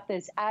about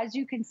this. As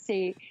you can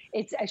see,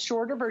 it's a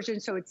shorter version,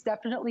 so it's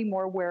definitely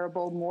more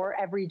wearable, more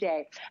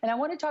everyday. And I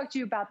want to talk to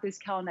you about this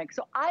cowl neck.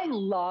 So I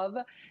love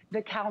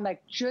the cowl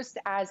neck just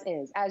as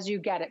is, as you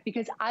get it,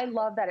 because I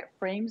love that it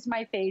frames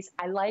my face.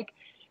 I like,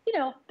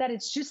 that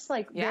it's just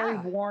like very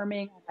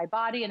warming on my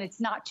body, and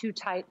it's not too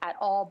tight at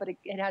all, but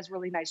it has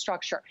really nice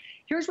structure.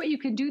 Here's what you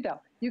can do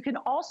though. You can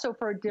also,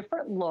 for a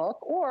different look,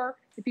 or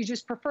if you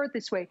just prefer it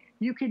this way,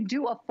 you can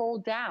do a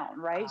fold down,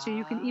 right? So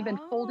you can even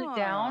fold it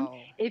down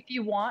if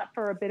you want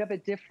for a bit of a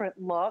different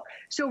look.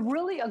 So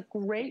really a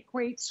great,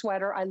 great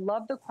sweater. I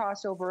love the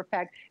crossover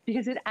effect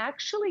because it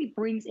actually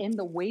brings in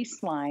the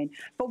waistline.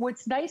 But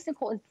what's nice,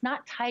 Nicole, it's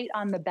not tight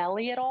on the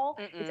belly at all.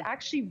 It's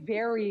actually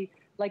very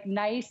like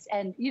nice,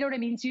 and you know what I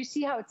mean? So you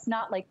see how it's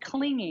not like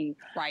clingy,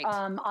 right?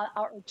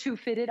 Or too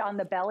fitted on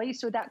the belly.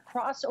 So that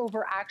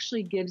crossover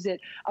actually gives it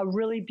a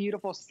really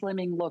beautiful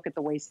slimming look at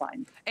the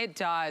waistline. It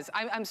does.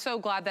 I'm so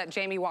glad that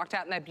Jamie walked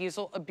out in that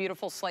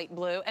beautiful slate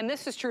blue. And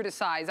this is true to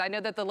size. I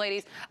know that the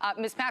ladies,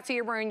 Miss Patsy,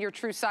 you're wearing your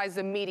true size,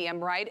 the medium,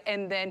 right?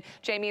 And then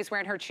Jamie is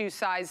wearing her true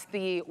size,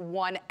 the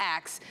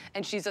 1X,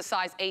 and she's a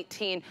size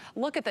 18.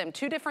 Look at them,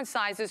 2 different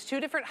sizes, 2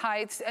 different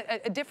heights,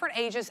 different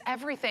ages,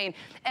 everything.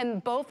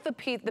 And both the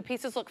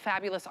pieces look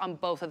fabulous on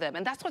both of them.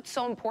 And that's what's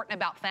so important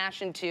about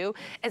fashion too,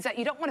 is that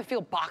you don't want to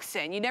feel boxed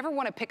in. You never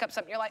want to pick up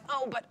something you're like,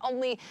 oh, but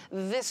only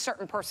this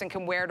certain person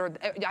can wear it, or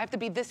I have to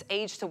be this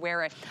age to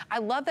wear it. I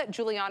love that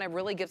Giuliana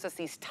really gives us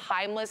these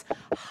timeless,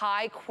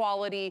 high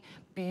quality,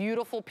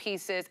 beautiful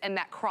pieces, and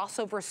that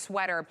crossover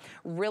sweater,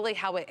 really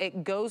how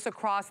it goes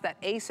across that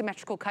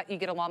asymmetrical cut you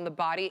get along the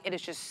body. It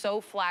is just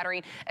so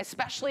flattering,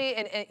 especially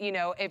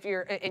if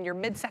you're in your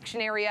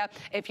midsection area.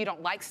 If you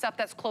don't like stuff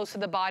that's close to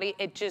the body,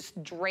 it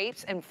just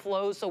drapes and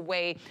flows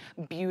away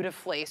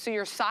beautifully. So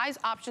your size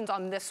options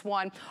on this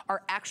one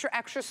are extra,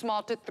 extra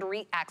small to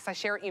 3X. I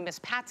share it with you, Miss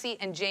Patsy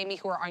and Jamie,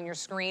 who are on your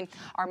screen.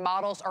 Our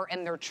models are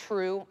in their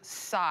true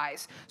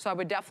size. So I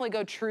would definitely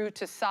go true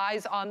to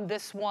size on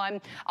this one.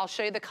 I'll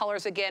show you the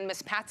colors again.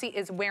 Miss Patsy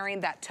is wearing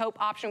that taupe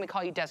option. We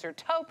call you desert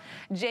taupe.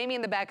 Jamie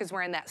in the back is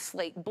wearing that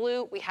slate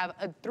blue. We have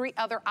 3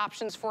 other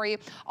options for you.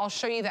 I'll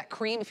show you that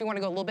cream if you want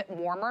to go a little bit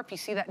warmer. If you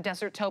see that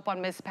desert taupe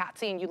on Miss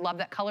Patsy and you love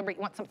that color, but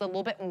you want something a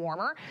little bit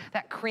warmer,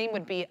 that cream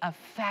would be a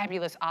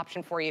fabulous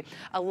option for you.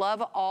 I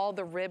love all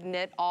the rib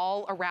knit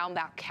all around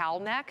that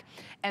cowl neck.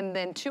 And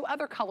then 2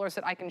 other colors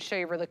that I can show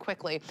you really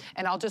quickly,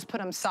 and I'll just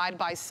put them side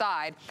by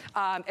side.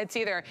 It's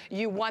either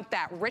you want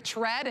that rich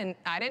red, and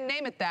I didn't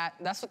name it that,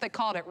 that's what they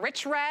called it,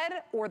 rich red,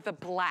 or the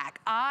black.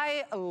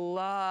 I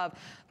love,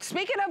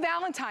 speaking of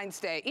Valentine's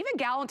Day, even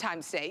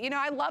Galentine's Day,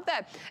 I love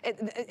that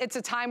it's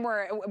a time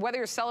where whether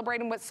you're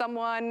celebrating with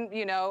someone,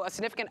 a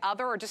significant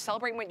other, or just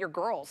celebrating with your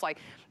girls, like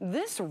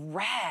this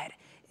red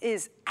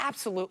is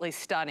absolutely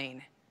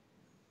stunning.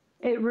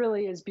 It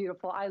really is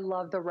beautiful. I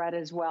love the red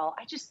as well.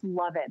 I just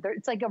love it.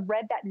 It's like a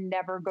red that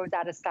never goes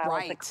out of style.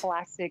 Right. It's a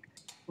classic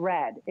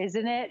red,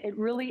 isn't it? It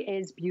really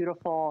is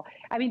beautiful.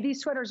 I mean,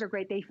 these sweaters are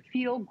great. They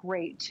feel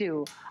great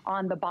too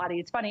on the body.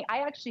 It's funny. I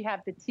actually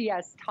have the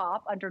TS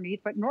top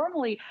underneath, but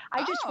normally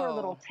I just wear a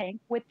little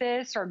tank with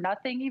this or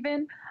nothing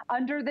even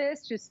under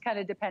this, just kind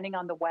of depending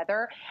on the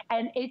weather.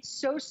 And it's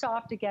so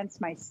soft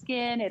against my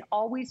skin. It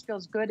always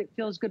feels good. It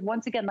feels good.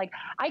 Once again, like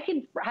I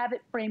can have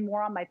it frame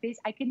more on my face.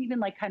 I can even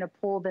like kind of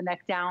pull the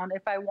neck down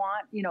if I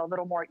want, a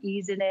little more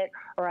ease in it,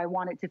 or I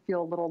want it to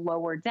feel a little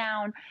lower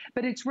down.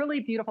 But it's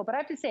really beautiful. But I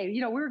have to say,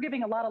 we were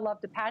giving a lot of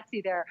love to Patsy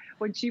there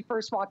when she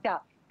first walked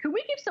out. Could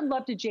we give some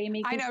love to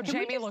Jamie? I know,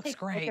 Jamie looks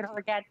great. Look at her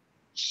again.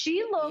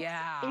 She looks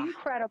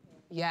incredible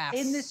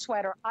in this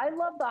sweater. I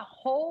love the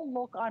whole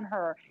look on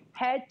her,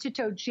 head to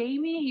toe.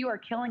 Jamie, you are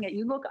killing it.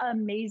 You look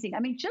amazing. I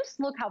mean, just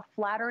look how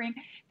flattering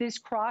this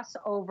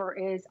crossover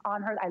is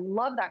on her. I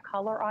love that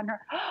color on her.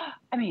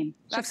 I mean,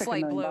 that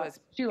slate blue is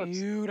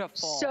beautiful.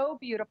 So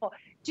beautiful.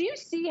 Do you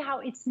see how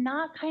it's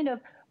not kind of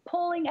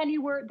pulling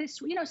anywhere? This,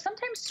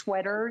 sometimes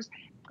sweaters,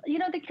 you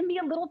know, they can be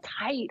a little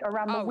tight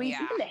around the waist,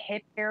 even the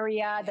hip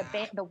area,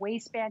 the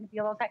waistband can be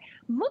a little tight.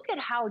 Look at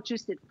how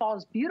just it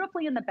falls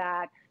beautifully in the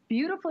back,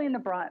 beautifully in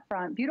the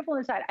front, beautiful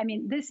in the side. I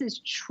mean, this is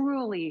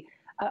truly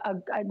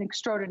an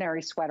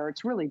extraordinary sweater.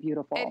 It's really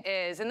beautiful. It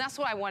is, and that's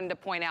what I wanted to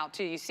point out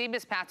too. You see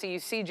Miss Patsy, you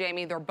see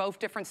Jamie, they're both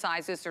different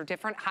sizes, they're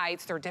different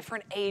heights, they're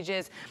different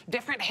ages,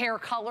 different hair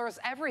colors,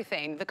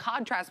 everything, the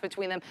contrast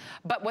between them.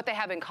 But what they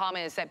have in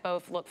common is that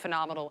both look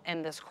phenomenal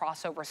in this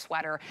crossover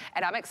sweater.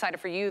 And I'm excited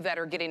for you that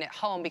are getting it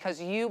home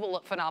because you will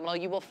look phenomenal,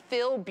 you will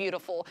feel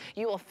beautiful,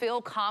 you will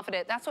feel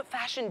confident. That's what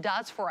fashion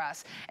does for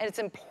us. And it's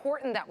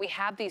important that we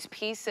have these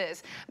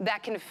pieces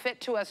that can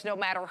fit to us no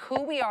matter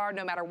who we are,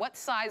 no matter what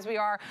size we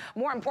are,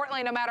 more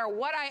importantly, no matter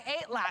what I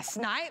ate last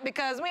night,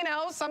 because we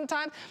know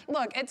sometimes,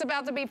 look, it's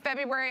about to be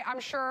February. I'm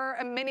sure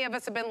many of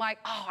us have been like,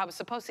 oh, I was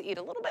supposed to eat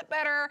a little bit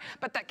better,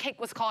 but that cake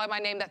was calling my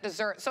name, that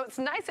dessert. So it's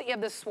nice that you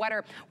have this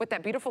sweater with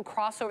that beautiful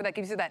crossover that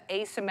gives you that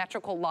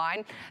asymmetrical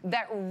line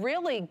that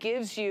really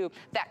gives you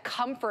that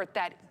comfort,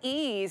 that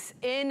ease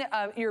in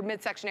your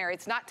midsection area.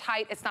 It's not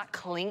tight, it's not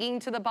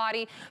clinging to the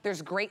body.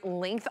 There's great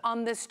length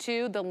on this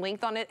too. The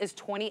length on it is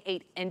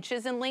 28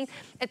 inches in length.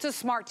 It's a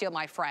smart deal,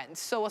 my friends.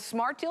 So a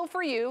smart deal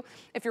for you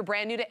if you're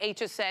brand new to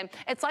HSN.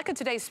 It's like a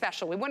today's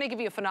special. We want to give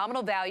you a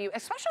phenomenal value,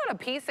 especially on a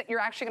piece that you're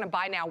actually going to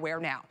buy now, wear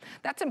now.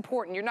 That's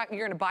important. You're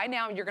going to buy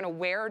now and you're going to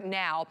wear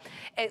now.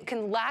 It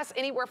can last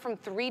anywhere from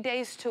 3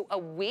 days to a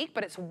week,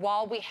 but it's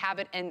while we have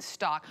it in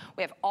stock.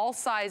 We have all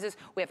sizes.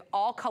 We have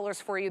all colors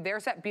for you.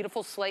 There's that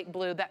beautiful slate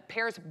blue that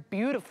pairs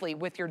beautifully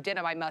with your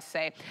denim, I must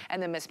say.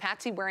 And then Miss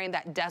Patsy wearing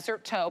that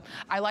desert taupe.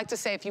 I like to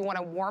say if you want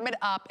to warm it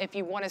up, if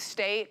you want to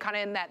stay kind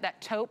of in that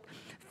taupe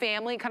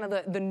family, kind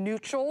of the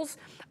neutrals,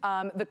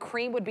 the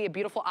cream would be a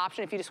beautiful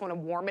option if you just want to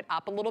warm it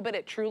up a little bit.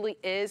 It truly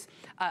is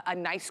a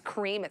nice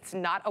cream. It's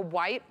not a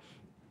white.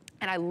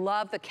 And I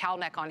love the cowl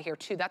neck on here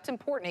too. That's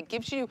important. It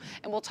gives you,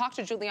 and we'll talk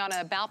to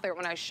Giuliana about that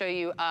when I show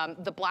you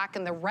the black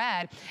and the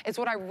red, is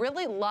what I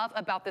really love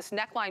about this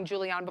neckline,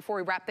 Giuliana, before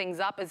we wrap things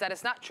up, is that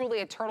it's not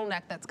truly a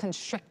turtleneck that's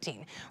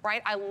constricting,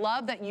 right? I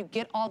love that you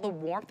get all the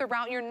warmth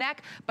around your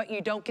neck, but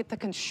you don't get the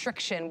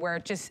constriction where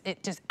it just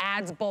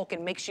adds bulk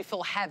and makes you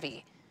feel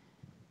heavy.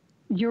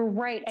 You're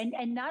right.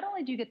 And not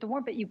only do you get the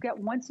warmth, but you get,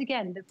 once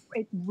again,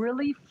 it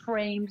really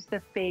frames the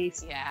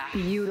face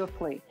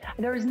beautifully.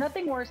 There is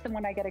nothing worse than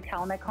when I get a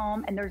cowl neck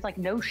home and there's like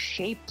no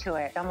shape to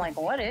it. I'm like,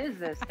 what is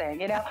this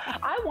thing? You know,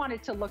 I want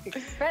it to look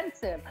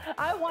expensive.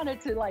 I want it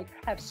to like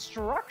have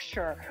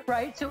structure,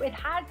 right? So it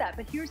has that.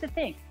 But here's the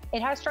thing.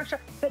 It has structure,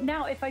 but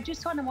now if I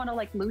just want to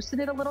like loosen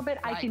it a little bit,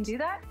 I can do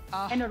that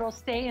and it'll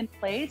stay in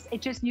place.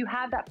 It just, you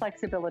have that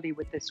flexibility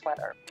with this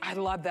sweater. I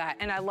love that.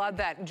 And I love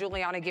that,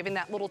 Giuliana, giving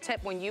that little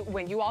tip when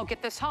you all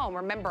get this home,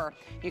 remember,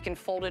 you can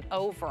fold it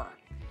over.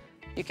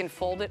 You can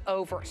fold it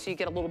over so you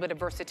get a little bit of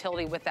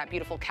versatility with that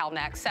beautiful cowl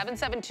neck.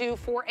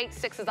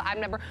 772-486 is the item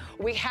number.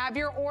 We have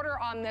your order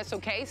on this,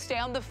 okay? Stay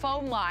on the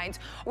phone lines,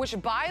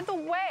 which, by the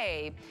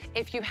way,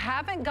 if you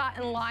haven't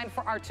gotten in line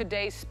for our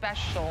today's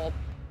special,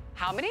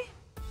 how many?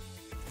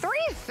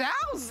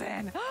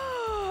 3,000.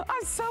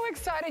 I'm so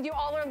excited. You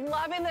all are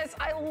loving this.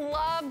 I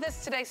love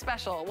this Today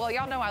Special. Well,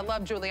 y'all know I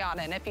love Giuliana,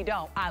 and if you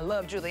don't, I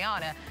love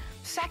Giuliana.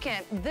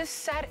 Second, this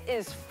set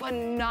is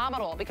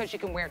phenomenal because you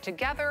can wear it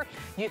together,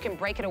 you can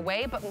break it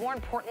away, but more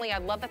importantly, I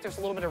love that there's a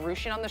little bit of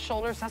ruching on the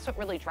shoulders. That's what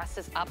really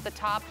dresses up the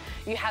top.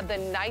 You have the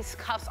nice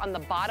cuffs on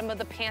the bottom of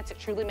the pants. It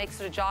truly makes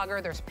it a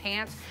jogger. There's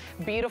pants,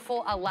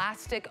 beautiful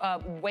elastic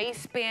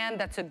waistband.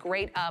 That's a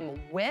great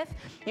width.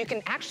 You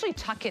can actually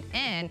tuck it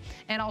in,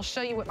 and I'll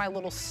show you with my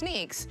little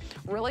sneaks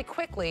really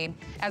quickly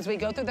as we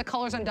go through the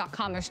colors on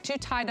 .com. There's two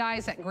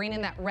tie-dyes, that green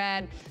and that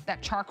red.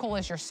 That charcoal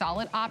is your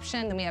solid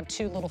option. Then we have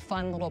two little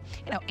fun little,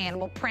 you know,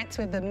 animal prints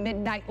with the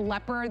midnight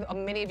leopard.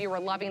 Many of you are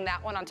loving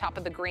that one on top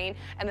of the green,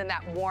 and then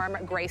that warm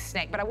gray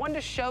snake. But I wanted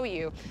to show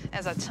you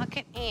as I tuck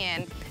it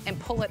in and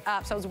pull it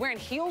up. So I was wearing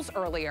heels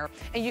earlier,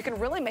 and you can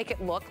really make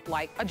it look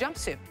like a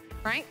jumpsuit.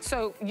 Right?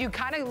 So you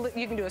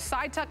can do a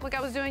side tuck like I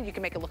was doing. You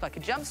can make it look like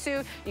a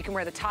jumpsuit. You can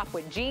wear the top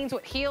with jeans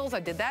with heels. I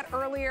did that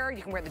earlier.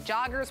 You can wear the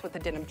joggers with the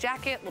denim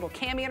jacket, little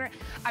cami under it.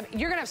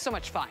 You're gonna have so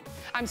much fun.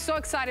 I'm so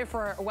excited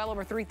for well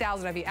over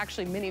 3,000 of you,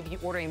 actually many of you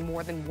ordering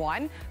more than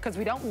one, because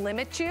we don't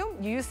limit you.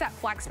 You use that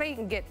flex pay, you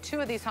can get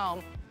 2 of these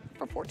home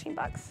for 14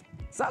 bucks.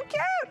 So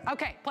cute.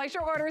 Okay, place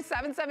your order.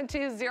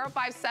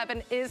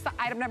 772-057 is the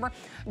item number.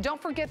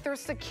 Don't forget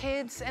there's the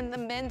kids and the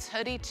men's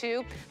hoodie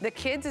too. The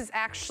kids is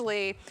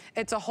actually,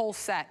 it's a whole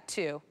set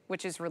too,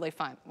 which is really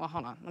fun. Well,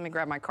 hold on, let me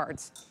grab my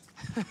cards.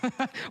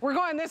 We're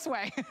going this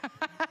way.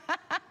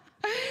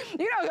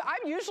 You know,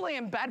 I'm usually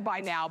in bed by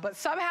now, but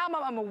somehow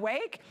I'm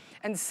awake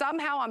and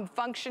somehow I'm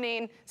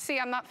functioning. See,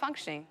 I'm not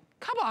functioning.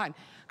 Come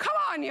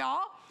on,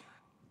 y'all.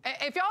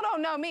 If y'all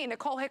don't know me,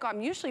 Nicole Hickle,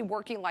 I'm usually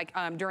working like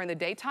during the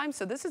daytime,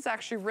 so this is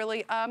actually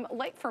really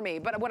late for me.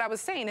 But what I was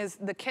saying is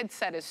the kids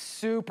set is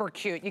super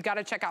cute. You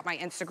gotta check out my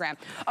Instagram.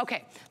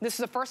 Okay, this is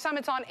the first time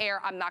it's on air.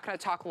 I'm not gonna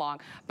talk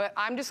long, but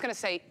I'm just gonna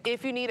say,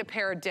 if you need a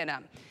pair of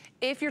denim,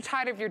 if you're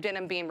tired of your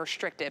denim being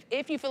restrictive,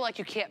 if you feel like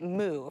you can't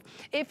move,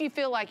 if you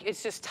feel like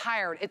it's just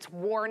tired, it's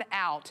worn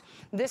out,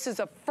 this is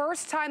the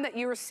first time that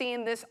you are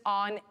seeing this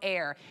on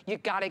air. You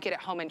gotta get it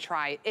home and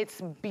try it.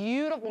 It's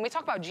beautiful. When we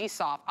talk about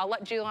G-Soft, I'll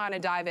let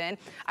Giuliana dive in.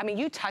 I mean,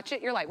 you touch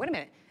it, you're like, wait a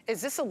minute,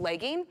 is this a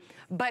legging?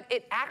 But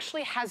it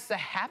actually has the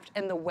heft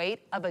and the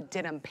weight of a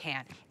denim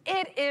pant.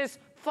 It is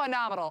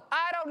phenomenal.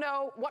 I don't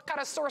know what kind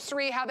of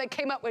sorcery, how they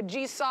came up with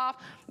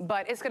G-Soft,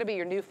 but it's gonna be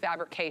your new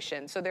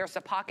fabrication. So there's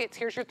the pockets.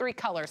 Here's your 3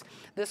 colors.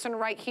 This one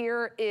right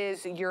here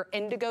is your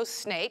indigo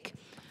snake.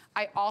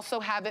 I also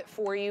have it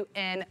for you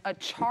in a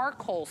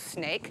charcoal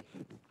snake,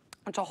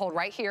 which I'll hold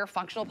right here,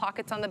 functional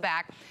pockets on the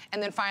back.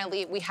 And then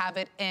finally, we have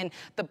it in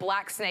the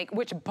black snake,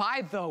 which,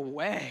 by the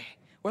way,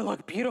 will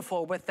look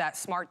beautiful with that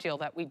smart deal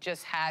that we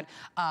just had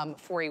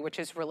for you, which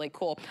is really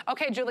cool.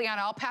 Okay, Giuliana,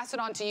 I'll pass it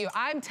on to you.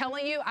 I'm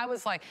telling you, I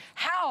was like,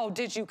 how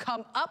did you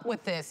come up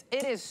with this?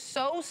 It is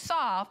so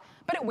soft,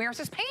 but it wears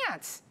as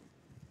pants.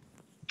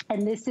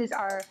 And this is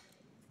our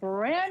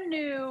brand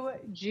new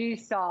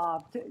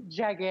G-Soft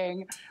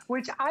jegging,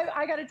 which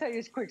I got to tell you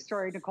this quick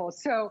story, Nicole.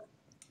 So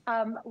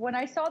when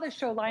I saw the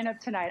show lineup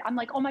tonight, I'm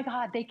like, oh my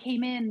God, they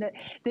came in,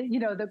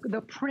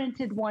 the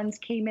printed ones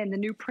came in, the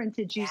new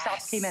printed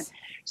G-Softs came in.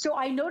 So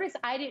I noticed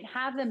I didn't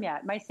have them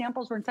yet. My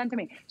samples weren't sent to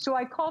me. So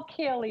I called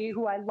Kaylee,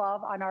 who I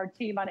love on our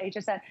team on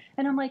HSN,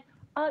 and I'm like,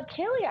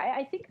 Kaylee,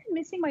 I think I'm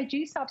missing my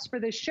G-Softs for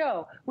this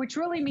show, which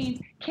really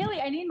means,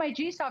 Kaylee, I need my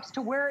G-Softs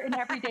to wear in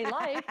everyday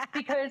life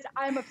because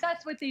I'm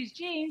obsessed with these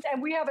jeans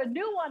and we have a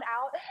new one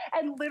out.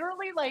 And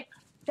literally, like,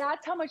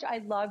 that's how much I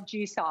love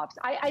G-Softs.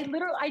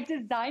 I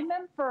designed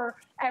them for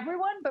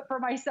everyone, but for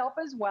myself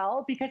as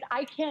well, because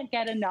I can't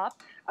get enough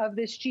of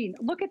this jean.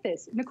 Look at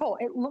this, Nicole.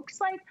 It looks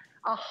like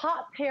a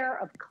hot pair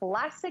of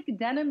classic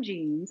denim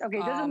jeans. Okay,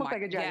 it doesn't look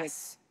like a jacket.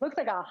 Yes. Looks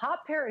like a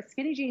hot pair of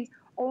skinny jeans,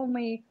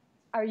 only,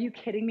 are you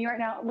kidding me right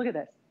now? Look at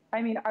this.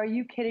 I mean, are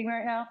you kidding me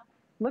right now?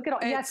 Look at all,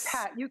 yes,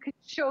 Pat, you can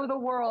show the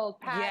world,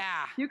 Pat.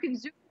 Yeah. You can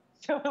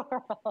show the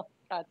world.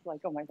 Pat's like,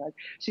 oh my God,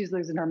 she's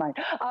losing her mind.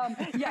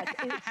 Yes,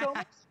 it's so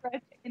much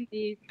stretch in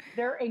these.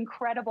 They're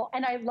incredible.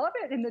 And I love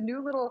it in the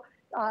new little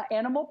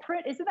animal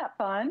print. Isn't that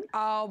fun?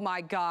 Oh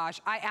my gosh,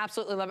 I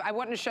absolutely love it. I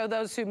wanted to show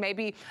those who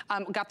maybe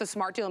got the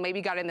smart deal and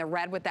maybe got in the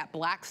red with that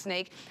black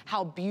snake,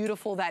 how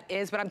beautiful that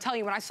is. But I'm telling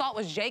you, when I saw it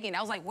was jegging, I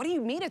was like, what do you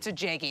mean it's a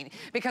jegging?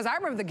 Because I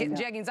remember the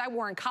jeggings I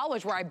wore in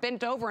college where I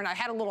bent over and I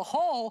had a little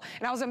hole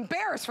and I was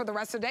embarrassed for the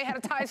rest of the day,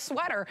 had to tie a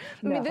sweater.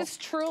 I mean, this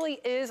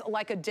truly is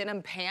like a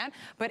denim pant,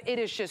 but it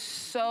is just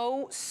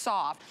so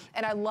soft.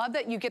 And I love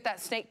that you get that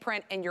snake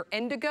print in your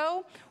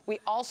indigo. We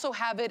also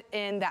have it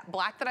in that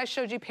black that I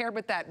showed you paired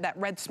with that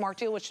red smart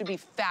deal, which should be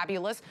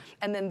fabulous.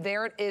 And then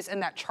there it is in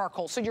that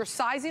charcoal. So your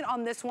sizing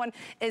on this one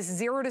is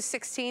 0 to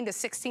 16 to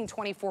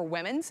 16-24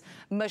 women's.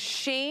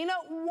 Machine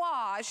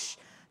wash,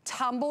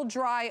 tumble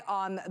dry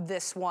on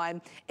this one.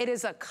 It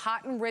is a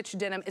cotton rich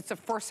denim. It's the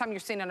first time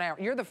you're seeing it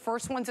out. You're the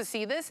first one to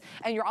see this,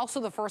 and you're also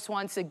the first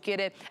one to get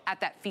it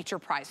at that feature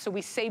price. So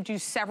we saved you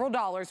several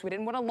dollars. We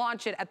didn't want to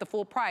launch it at the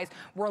full price.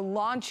 We're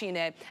launching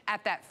it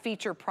at that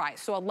feature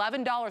price. So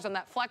 $11 on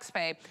that flex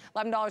pay,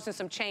 $11 and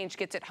some change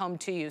gets it home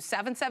to you.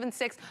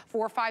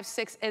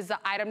 776-456 is the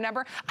item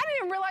number. I didn't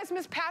even realize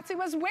Miss Patsy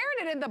was wearing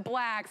it in the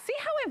black. See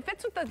how it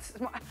fits with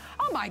the,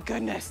 oh my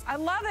goodness, I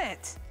love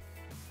it.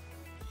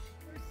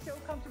 So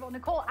comfortable.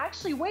 Nicole,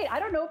 actually, wait, I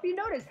don't know if you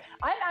noticed,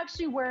 I'm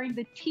actually wearing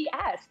the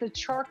TS, the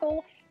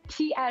charcoal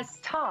TS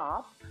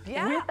top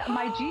with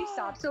my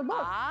G-Soft. So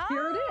look,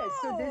 here it is.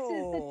 So this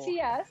is the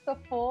TS, the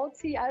full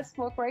TS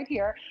look right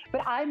here,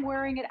 but I'm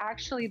wearing it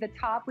actually the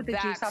top with the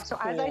G-Soft. So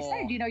as I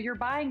said, you know, you're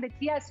buying the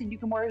TS and you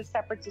can wear the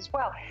separates as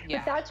well.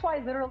 But that's why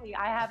literally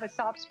I have a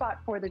soft spot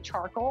for the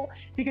charcoal,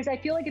 because I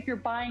feel like if you're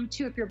buying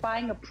if you're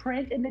buying a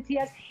print in the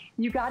TS,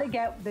 you got to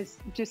get this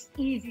just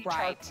easy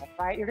charcoal,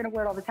 right? You're going to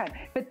wear it all the time.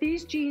 But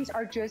these jeans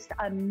are just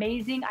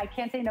amazing. I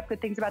can't say enough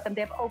good things about them.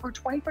 They have over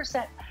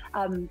 20%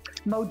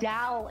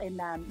 modal in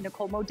them.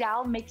 Nicole,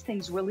 modal makes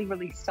things really,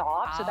 really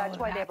soft. So that's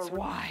why they have a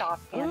really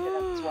soft hand in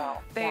them as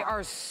well. They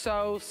are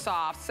so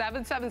soft.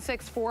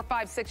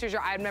 776-456 is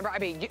your item number. I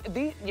mean,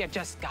 you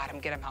just got them,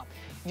 get them home.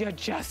 You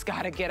just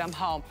got to get them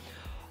home.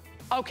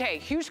 Okay,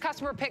 huge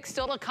customer pick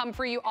still to come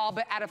for you all,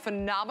 but at a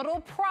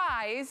phenomenal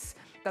price.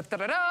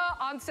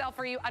 On sale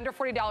for you, under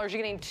 $40. You're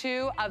getting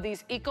 2 of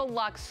these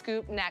Ecolux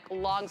scoop neck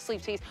long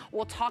sleeve tees.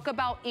 We'll talk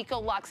about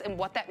Ecolux and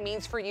what that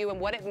means for you and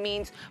what it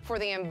means for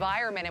the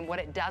environment and what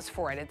it does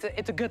for it.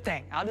 It's a good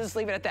thing. I'll just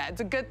leave it at that.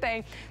 It's a good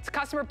thing. It's a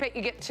customer pick.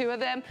 You get 2 of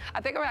them. I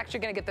think I'm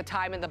actually going to get the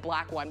time in the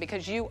black one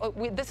because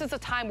this is a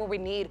time where we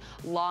need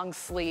long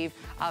sleeve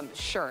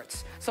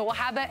shirts. So we'll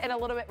have that in a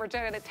little bit. We're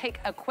going to take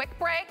a quick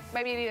break.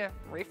 Maybe you need to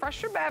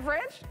refresh your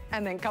beverage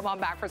and then come on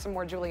back for some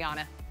more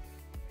Giuliana.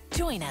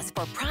 Join us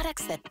for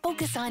products that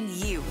focus on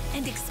you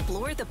and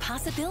explore the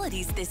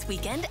possibilities this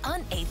weekend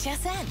on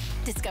HSN.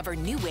 Discover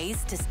new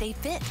ways to stay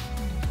fit.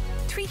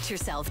 Treat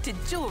yourself to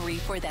jewelry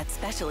for that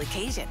special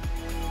occasion.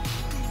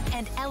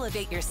 And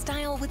elevate your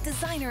style with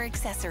designer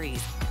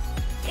accessories.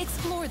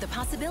 Explore the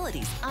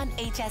possibilities on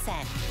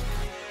HSN.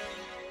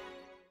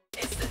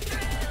 It's the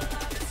thrill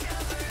of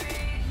discovery.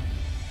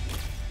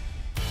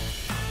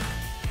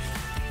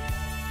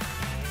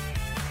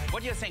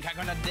 What do you think? I'm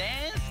gonna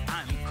dance?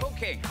 I'm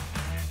cooking.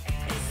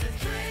 It's the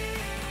thrill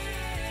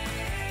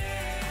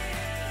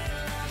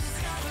of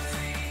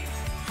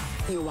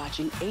discovery. You're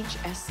watching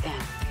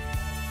HSN.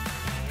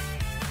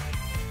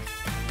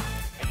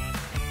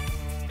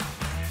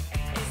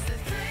 It's the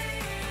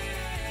thrill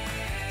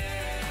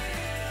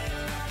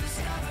of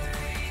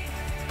discovery.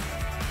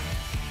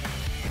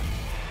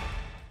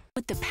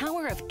 With the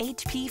power of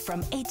HP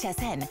from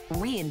HSN,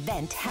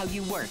 reinvent how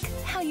you work,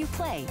 how you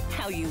play,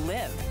 how you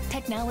live.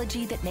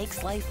 Technology that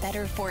makes life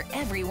better for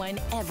everyone,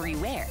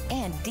 everywhere,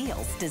 and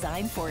deals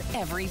designed for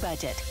every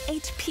budget.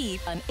 HP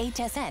on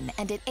HSN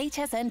and at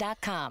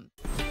hsn.com.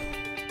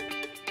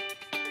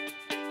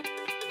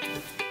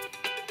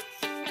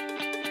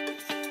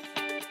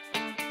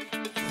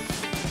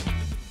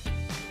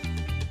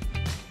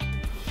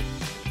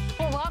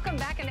 Welcome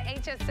back into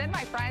HSN,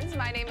 my friends.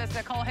 My name is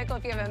Nicole Hickle.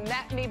 If you haven't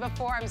met me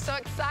before, I'm so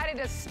excited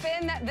to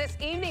spend this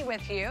evening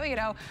with you. You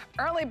know,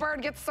 early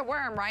bird gets the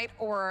worm, right?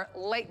 Or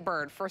late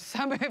bird for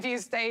some of you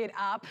staying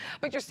up,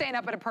 but you're staying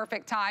up at a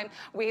perfect time.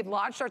 We've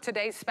launched our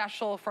today's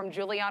special from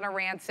Giuliana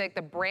Rancic,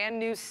 the brand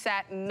new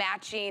set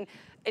matching.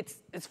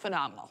 It's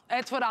phenomenal.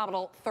 It's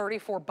phenomenal,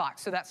 $34.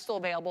 So that's still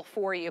available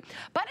for you.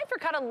 But if you're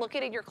kind of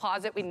looking at your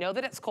closet, we know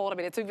that it's cold. I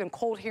mean, it's even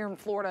cold here in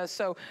Florida.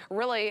 So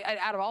really,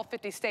 out of all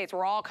 50 states,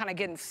 we're all kind of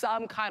getting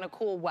some kind of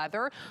cool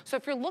weather. So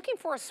if you're looking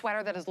for a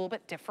sweater that is a little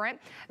bit different,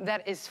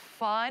 that is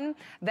fun,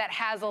 that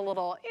has a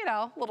little, you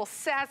know, little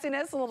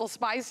sassiness, a little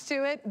spice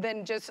to it,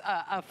 than just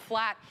a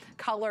flat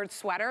colored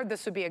sweater,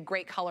 this would be a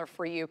great color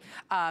for you,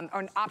 or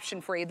an option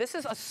for you. This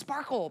is a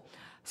sparkle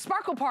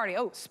party.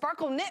 Oh,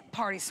 sparkle knit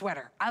party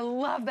sweater. I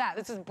love that.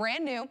 This is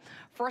brand new.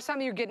 First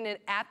time you're getting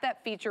it at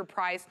that feature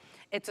price.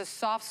 It's a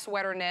soft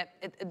sweater knit.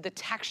 The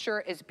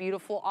texture is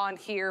beautiful on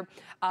here.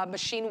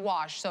 Machine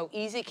wash, so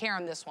easy care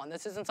on this one.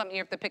 This isn't something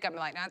you have to pick up and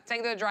like, take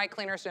it to the dry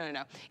cleaners.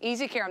 No.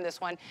 Easy care on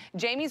this one.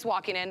 Jamie's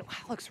walking in.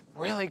 Wow, looks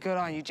really good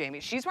on you, Jamie.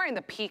 She's wearing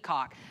the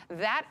peacock.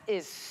 That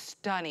is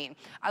stunning.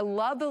 I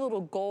love the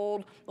little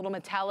gold, little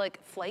metallic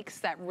flakes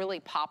that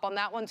really pop on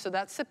that one. So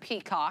that's the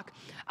peacock.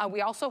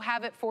 We also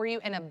have it for you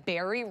in a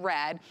berry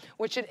red,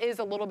 which it is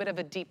a little bit of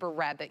a deeper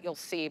red that you'll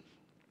see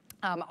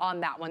on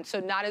that one. So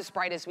not as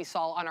bright as we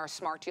saw on our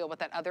Smart Deal with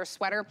that other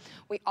sweater.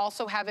 We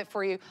also have it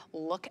for you.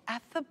 Look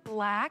at the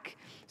black.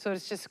 So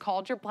it's just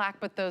called your black,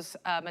 but those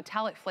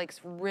metallic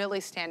flakes really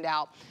stand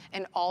out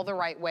in all the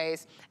right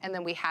ways. And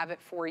then we have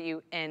it for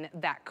you in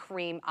that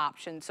cream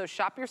option. So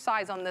shop your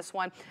size on this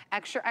one.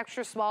 Extra,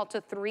 extra small to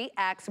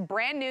 3X.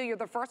 Brand new. You're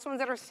the first ones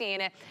that are seeing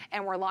it.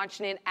 And we're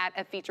launching it at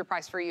a feature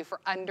price for you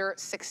for under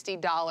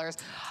 $60.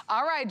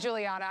 All right,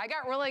 Giuliana, I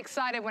got really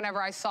excited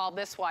whenever I saw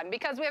this one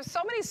because we have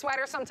so many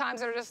sweaters sometimes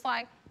that are just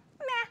like,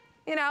 meh,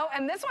 you know,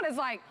 and this one is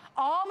like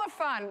all the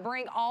fun,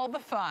 bring all the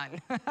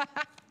fun.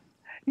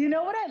 You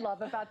know what I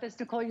love about this,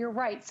 Nicole? You're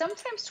right.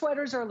 Sometimes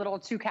sweaters are a little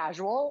too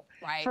casual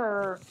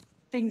for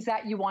things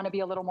that you want to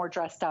be a little more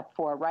dressed up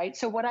for, right?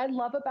 So what I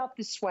love about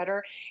this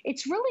sweater,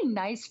 it's really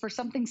nice for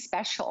something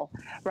special,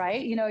 right?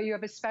 You know, you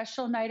have a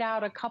special night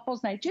out, a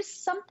couple's night,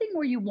 just something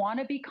where you want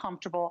to be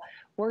comfortable,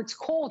 where it's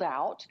cold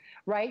out,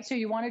 right? So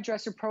you want to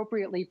dress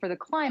appropriately for the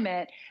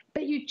climate,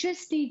 but you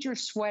just need your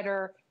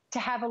sweater to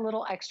have a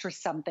little extra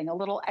something, a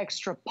little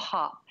extra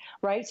pop,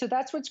 right? So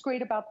that's what's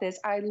great about this.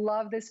 I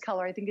love this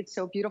color. I think it's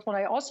so beautiful.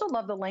 And I also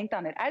love the length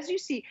on it. As you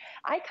see,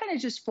 I kind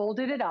of just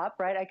folded it up,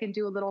 right? I can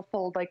do a little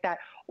fold like that.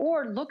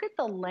 Or look at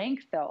the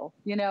length though,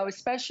 you know,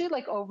 especially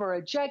like over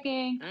a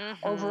jegging,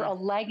 over a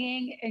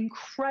legging,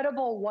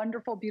 incredible,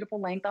 wonderful,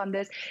 beautiful length on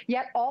this.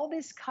 Yet all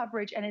this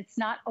coverage and it's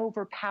not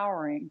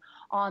overpowering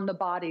on the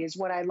body is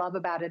what I love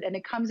about it. And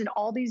it comes in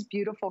all these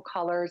beautiful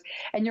colors.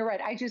 And you're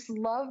right, I just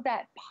love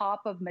that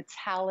pop of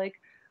metallic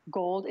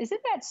gold.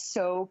 Isn't that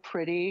so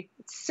pretty?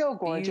 It's so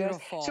gorgeous.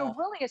 Beautiful. So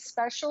really a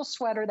special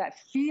sweater that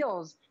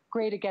feels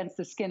great against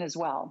the skin as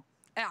well.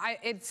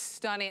 It's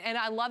stunning, and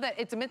I love that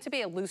it's meant to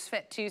be a loose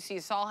fit too. So you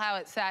saw how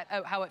it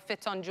how it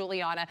fits on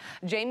Giuliana.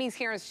 Jamie's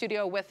here in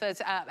studio with us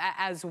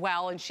as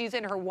well, and she's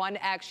in her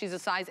 1X. She's a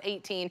size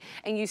 18,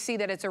 and you see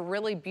that it's a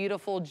really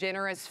beautiful,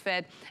 generous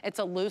fit. It's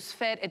a loose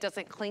fit. It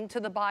doesn't cling to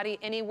the body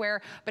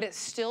anywhere, but it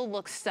still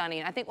looks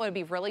stunning. I think what would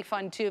be really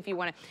fun too, if you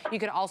want to, you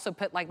could also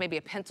put like maybe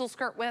a pencil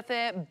skirt with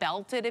it,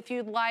 belt it if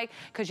you'd like,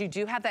 because you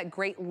do have that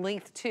great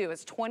length too.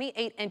 It's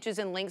 28 inches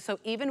in length, so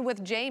even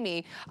with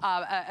Jamie,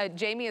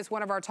 Jamie is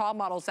one of our tall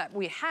models that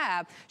we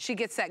have, she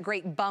gets that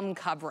great bum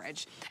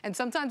coverage. And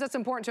sometimes that's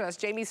important to us.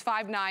 Jamie's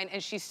 5'9",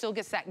 and she still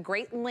gets that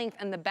great length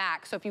in the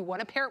back. So if you want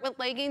to pair it with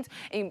leggings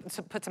and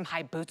you put some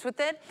high boots with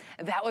it,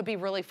 that would be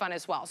really fun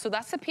as well. So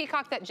that's the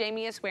peacock that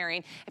Jamie is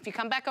wearing. If you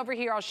come back over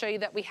here, I'll show you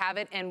that we have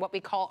it in what we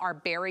call our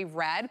berry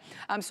red.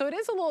 So it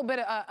is a little bit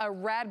a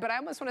red, but I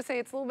almost want to say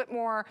it's a little bit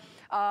more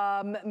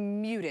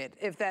muted,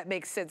 if that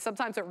makes sense.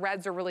 Sometimes the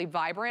reds are really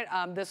vibrant.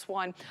 This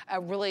one,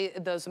 really,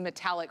 those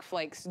metallic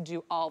flakes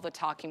do all the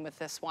talking with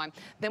this one.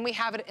 Then we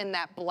have it in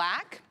that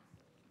black,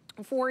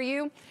 for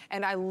you.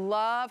 And I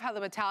love how the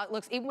metallic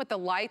looks, even with the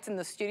lights in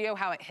the studio,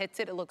 how it hits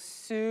it. It looks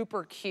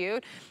super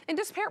cute. And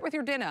just pair it with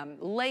your denim,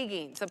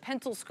 leggings, a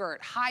pencil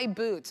skirt, high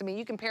boots. I mean,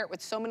 you can pair it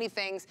with so many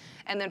things.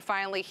 And then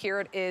finally, here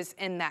it is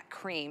in that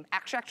cream.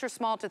 Extra, extra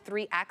small to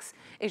 3X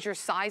is your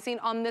sizing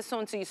on this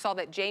one. So you saw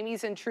that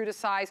Jamie's in true to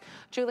size.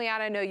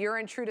 Giuliana, I know you're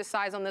in true to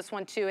size on this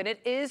one too. And it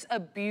is a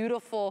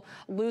beautiful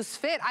loose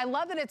fit. I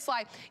love that it's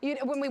like,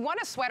 when we want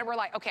a sweater, we're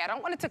like, okay, I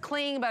don't want it to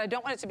cling, but I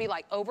don't want it to be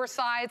like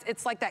oversized.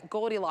 It's like that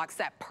Goldilocks,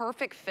 that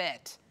perfect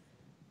fit.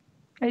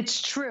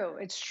 It's true.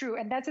 It's true.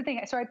 And that's the thing.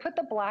 So I put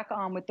the black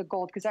on with the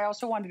gold because I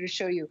also wanted to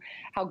show you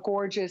how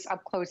gorgeous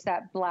up close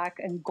that black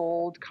and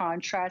gold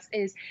contrast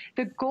is.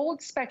 The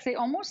gold specks, they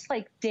almost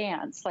like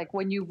dance, like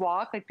when you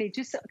walk, like they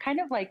just kind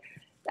of like,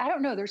 I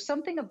don't know, there's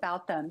something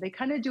about them. They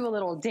kind of do a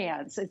little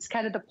dance. It's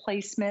kind of the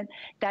placement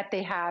that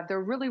they have.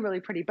 They're really, really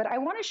pretty. But I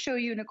want to show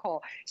you,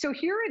 Nicole. So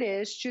here it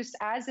is, just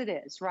as it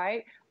is,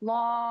 right?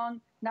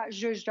 Long, not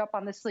zhuzhed up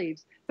on the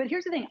sleeves. But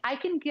here's the thing. I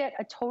can get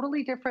a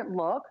totally different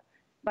look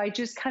by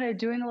just kind of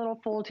doing a little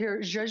fold here,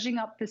 zhuzhing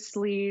up the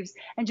sleeves,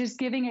 and just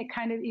giving it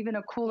kind of even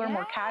a cooler,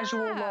 more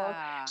casual look.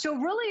 So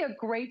really a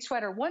great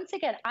sweater. Once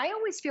again, I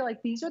always feel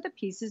like these are the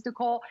pieces,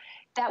 Nicole,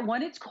 that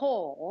when it's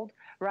cold,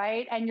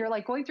 right, and you're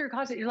like going through your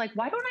closet, you're like,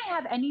 why don't I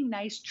have any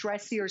nice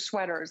dressier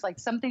sweaters, like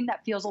something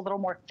that feels a little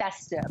more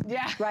festive,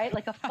 right,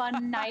 like a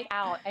fun night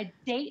out, a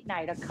date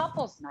night, a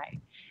couple's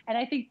night. And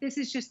I think this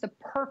is just the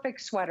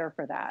perfect sweater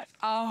for that.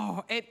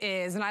 Oh, it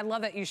is. And I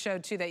love that you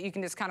showed too that you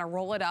can just kind of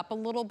roll it up a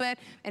little bit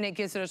and it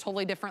gives it a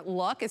totally different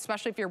look,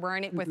 especially if you're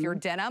wearing it with your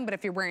denim. But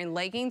if you're wearing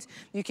leggings,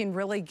 you can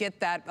really get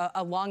that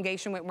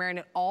elongation with wearing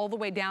it all the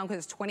way down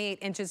because it's 28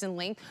 inches in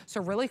length. So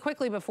really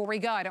quickly before we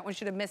go, I don't want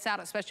you to miss out,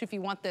 especially if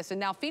you want this. And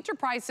now feature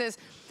prices,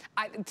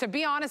 to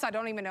be honest, I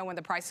don't even know when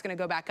the price is going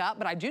to go back up,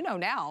 but I do know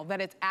now that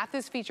it's at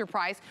this feature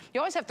price. You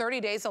always have 30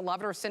 days to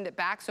love it or send it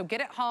back. So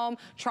get it home,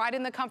 try it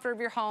in the comfort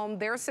of your home.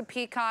 There's the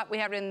peacock. We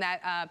have it in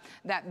that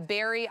that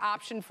berry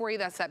option for you.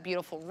 That's that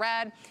beautiful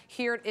red.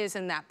 Here it is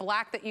in that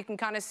black that you can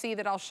kind of see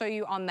that I'll show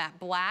you on that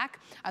black.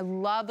 I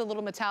love the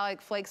little metallic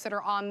flakes that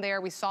are on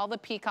there. We saw the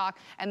peacock,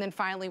 and then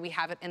finally we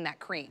have it in that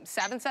cream.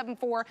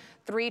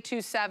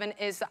 774-327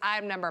 is the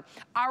item number.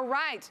 All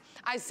right,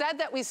 I said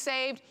that we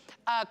saved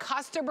a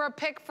customer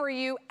pick for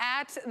you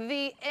at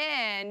the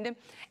end,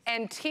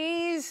 and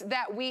tees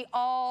that we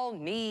all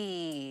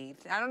need.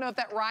 I don't know if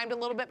that rhymed a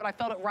little bit, but I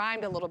felt it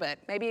rhymed a little bit.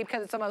 Maybe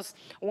because it's almost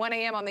 1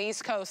 a.m. on the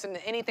East Coast and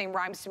anything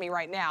rhymes to me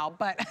right now,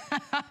 but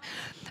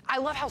I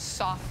love how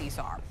soft these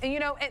are. And you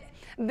know,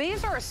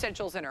 these are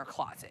essentials in our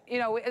closet. You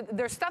know,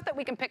 there's stuff that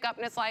we can pick up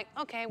and it's like,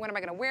 okay, when am I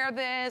gonna wear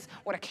this?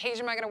 What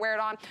occasion am I gonna wear it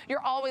on?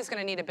 You're always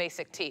gonna need a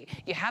basic tee.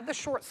 You have the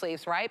short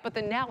sleeves, right? But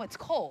then now it's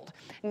cold.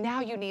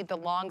 Now you need the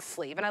long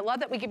sleeve. And I love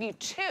that we give you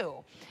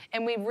two.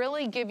 And we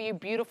really give you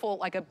beautiful,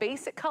 like a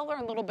basic color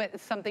and a little bit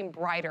something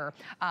brighter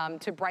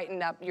to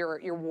brighten up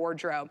your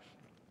wardrobe.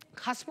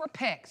 Customer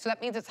pick, so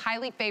that means it's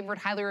highly favored,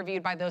 highly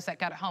reviewed by those that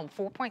got it home.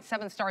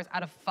 4.7 stars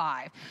out of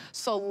 5.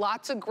 So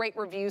lots of great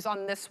reviews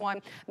on this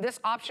one. This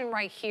option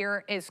right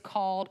here is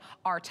called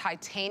our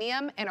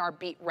titanium and our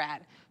beet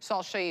red. So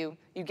I'll show you,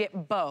 you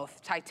get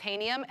both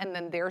titanium and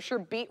then there's your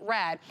beet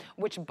red,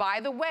 which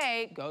by the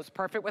way, goes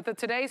perfect with the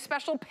today's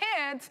special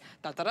pants,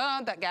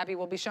 that Gabby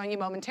will be showing you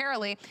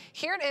momentarily.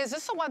 Here it is,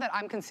 this is the one that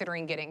I'm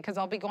considering getting because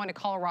I'll be going to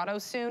Colorado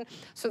soon.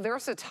 So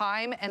there's a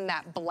time in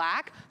that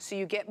black, so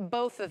you get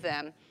both of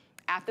them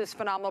at this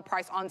phenomenal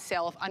price on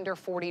sale of under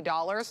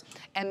 $40.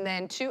 And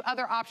then two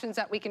other options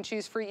that we can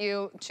choose for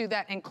you too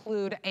that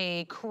include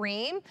a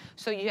cream.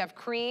 So you have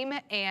cream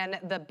and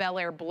the Bel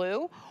Air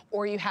blue,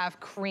 or you have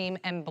cream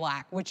and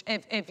black, which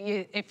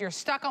if you're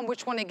stuck on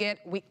which one to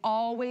get, we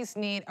always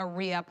need a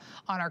re-up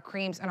on our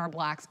creams and our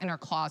blacks in our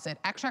closet.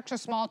 Extra, extra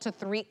small to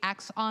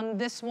 3X on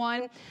this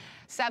one.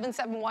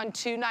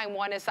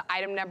 771-291 is the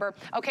item number.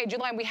 Okay,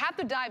 Giuliana, we have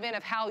to dive in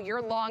of how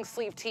your long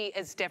sleeve tee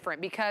is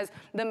different because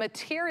the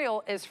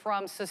material is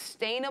from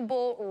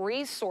sustainable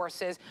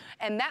resources,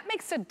 and that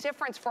makes a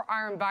difference for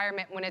our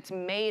environment when it's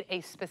made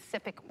a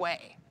specific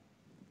way.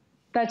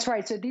 That's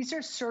right. So these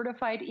are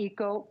certified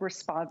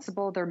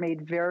eco-responsible. They're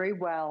made very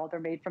well. They're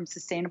made from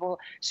sustainable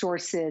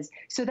sources.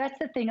 So that's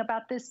the thing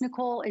about this,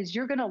 Nicole, is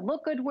you're going to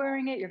look good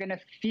wearing it. You're going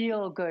to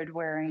feel good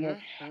wearing it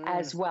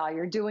as well.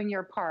 You're doing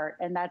your part,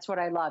 and that's what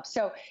I love.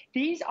 So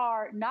these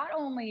are not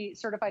only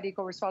certified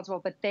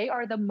eco-responsible, but they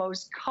are the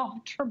most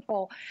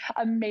comfortable,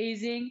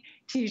 amazing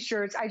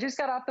T-shirts. I just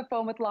got off the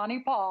phone with Lonnie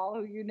Paul,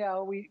 who you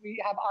know,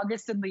 we have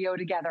August and Leo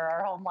together,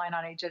 our home line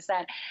on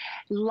HSN.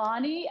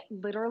 Lonnie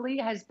literally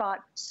has bought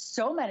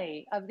so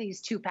many of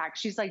these 2-packs.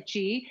 She's like,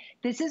 gee,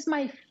 this is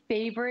my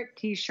favorite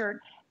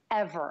T-shirt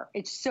ever.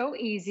 It's so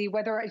easy,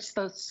 whether it's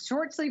the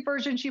short sleeve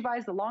version she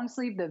buys, the long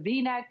sleeve, the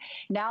V-neck.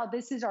 Now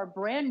this is our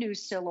brand new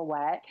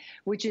silhouette,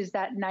 which is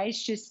that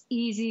nice, just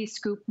easy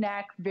scoop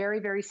neck, very,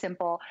 very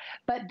simple.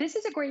 But this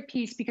is a great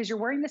piece because you're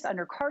wearing this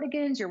under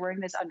cardigans, you're wearing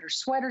this under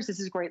sweaters. This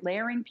is a great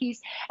layering piece.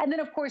 And then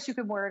of course you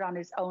can wear it on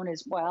its own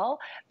as well.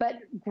 But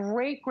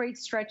great, great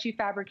stretchy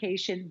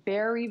fabrication,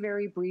 very,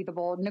 very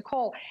breathable.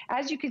 Nicole,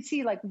 as you can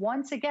see, like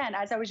once again,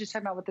 as I was just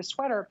talking about with the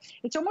sweater,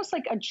 it's almost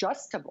like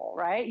adjustable,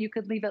 right? You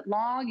could leave it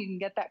long, you can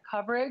get that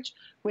coverage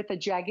with a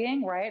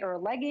jegging, right, or a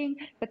legging,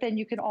 but then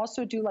you can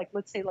also do like,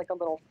 let's say like a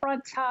little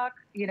front tuck,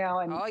 you know,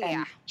 and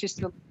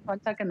just a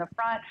front tuck in the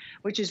front,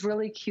 which is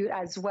really cute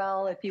as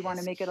well if you want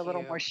to make it a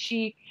little more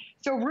chic.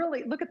 So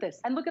really, look at this.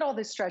 And look at all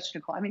this stretch,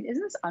 Nicole. I mean,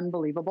 isn't this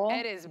unbelievable?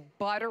 It is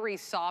buttery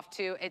soft,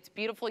 too. It's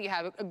beautiful. You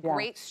have a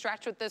great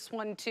stretch with this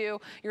one,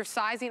 too. Your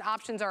sizing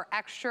options are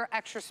extra,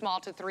 extra small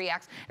to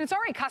 3X. And it's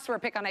already customer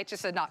pick on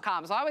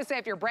HSN.com. So I always say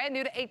if you're brand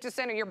new to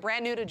HSN or you're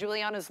brand new to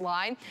Giuliana's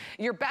line,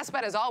 your best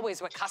bet is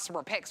always with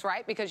customer picks,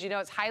 right? Because you know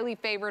it's highly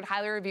favored,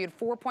 highly reviewed,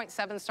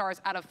 4.7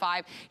 stars out of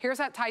 5. Here's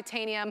that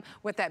titanium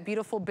with that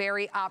beautiful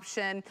berry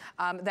option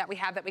that we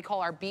have that we call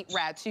our beet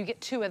red. So you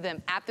get 2 of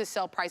them at the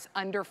sale price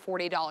under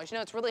 $40. You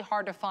know, it's really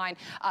hard to find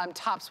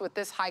tops with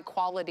this high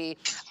quality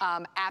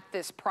at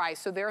this price.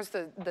 So there's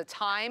the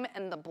thyme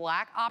and the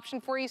black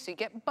option for you. So you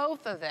get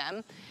both of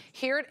them.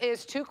 Here it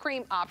is, 2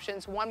 cream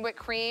options, one with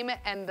cream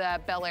and the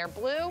Bel Air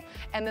blue,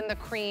 and then the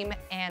cream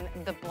and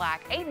the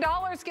black.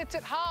 $8 gets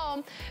it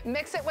home.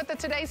 Mix it with the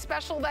Today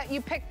Special that you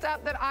picked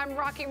up that I'm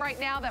rocking right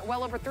now, that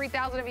well over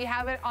 3,000 of you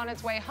have it on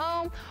its way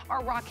home,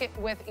 or rock it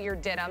with your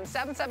denim.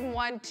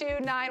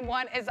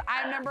 771-291 is the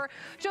item number.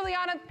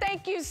 Giuliana,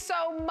 thank you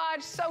so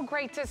much. So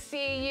great to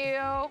see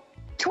you.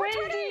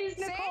 Twinsies,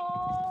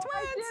 Nicole.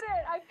 I did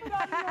it. I put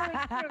on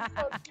yours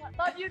too. So,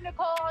 love you,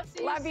 Nicole.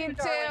 See love you you soon,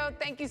 too. darling.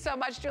 Thank you so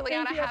much,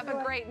 Giuliana. Thank you, have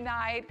a great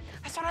night.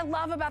 That's what I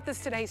love about this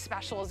Today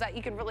Special, is that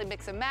you can really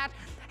mix and match,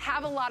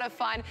 have a lot of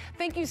fun.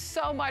 Thank you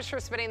so much for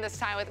spending this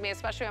time with me,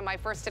 especially on my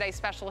first Today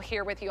Special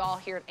here with you all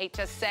here at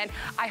HSN.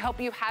 I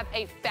hope you have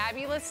a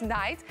fabulous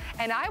night,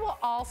 and I will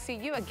all see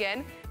you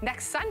again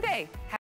next Sunday.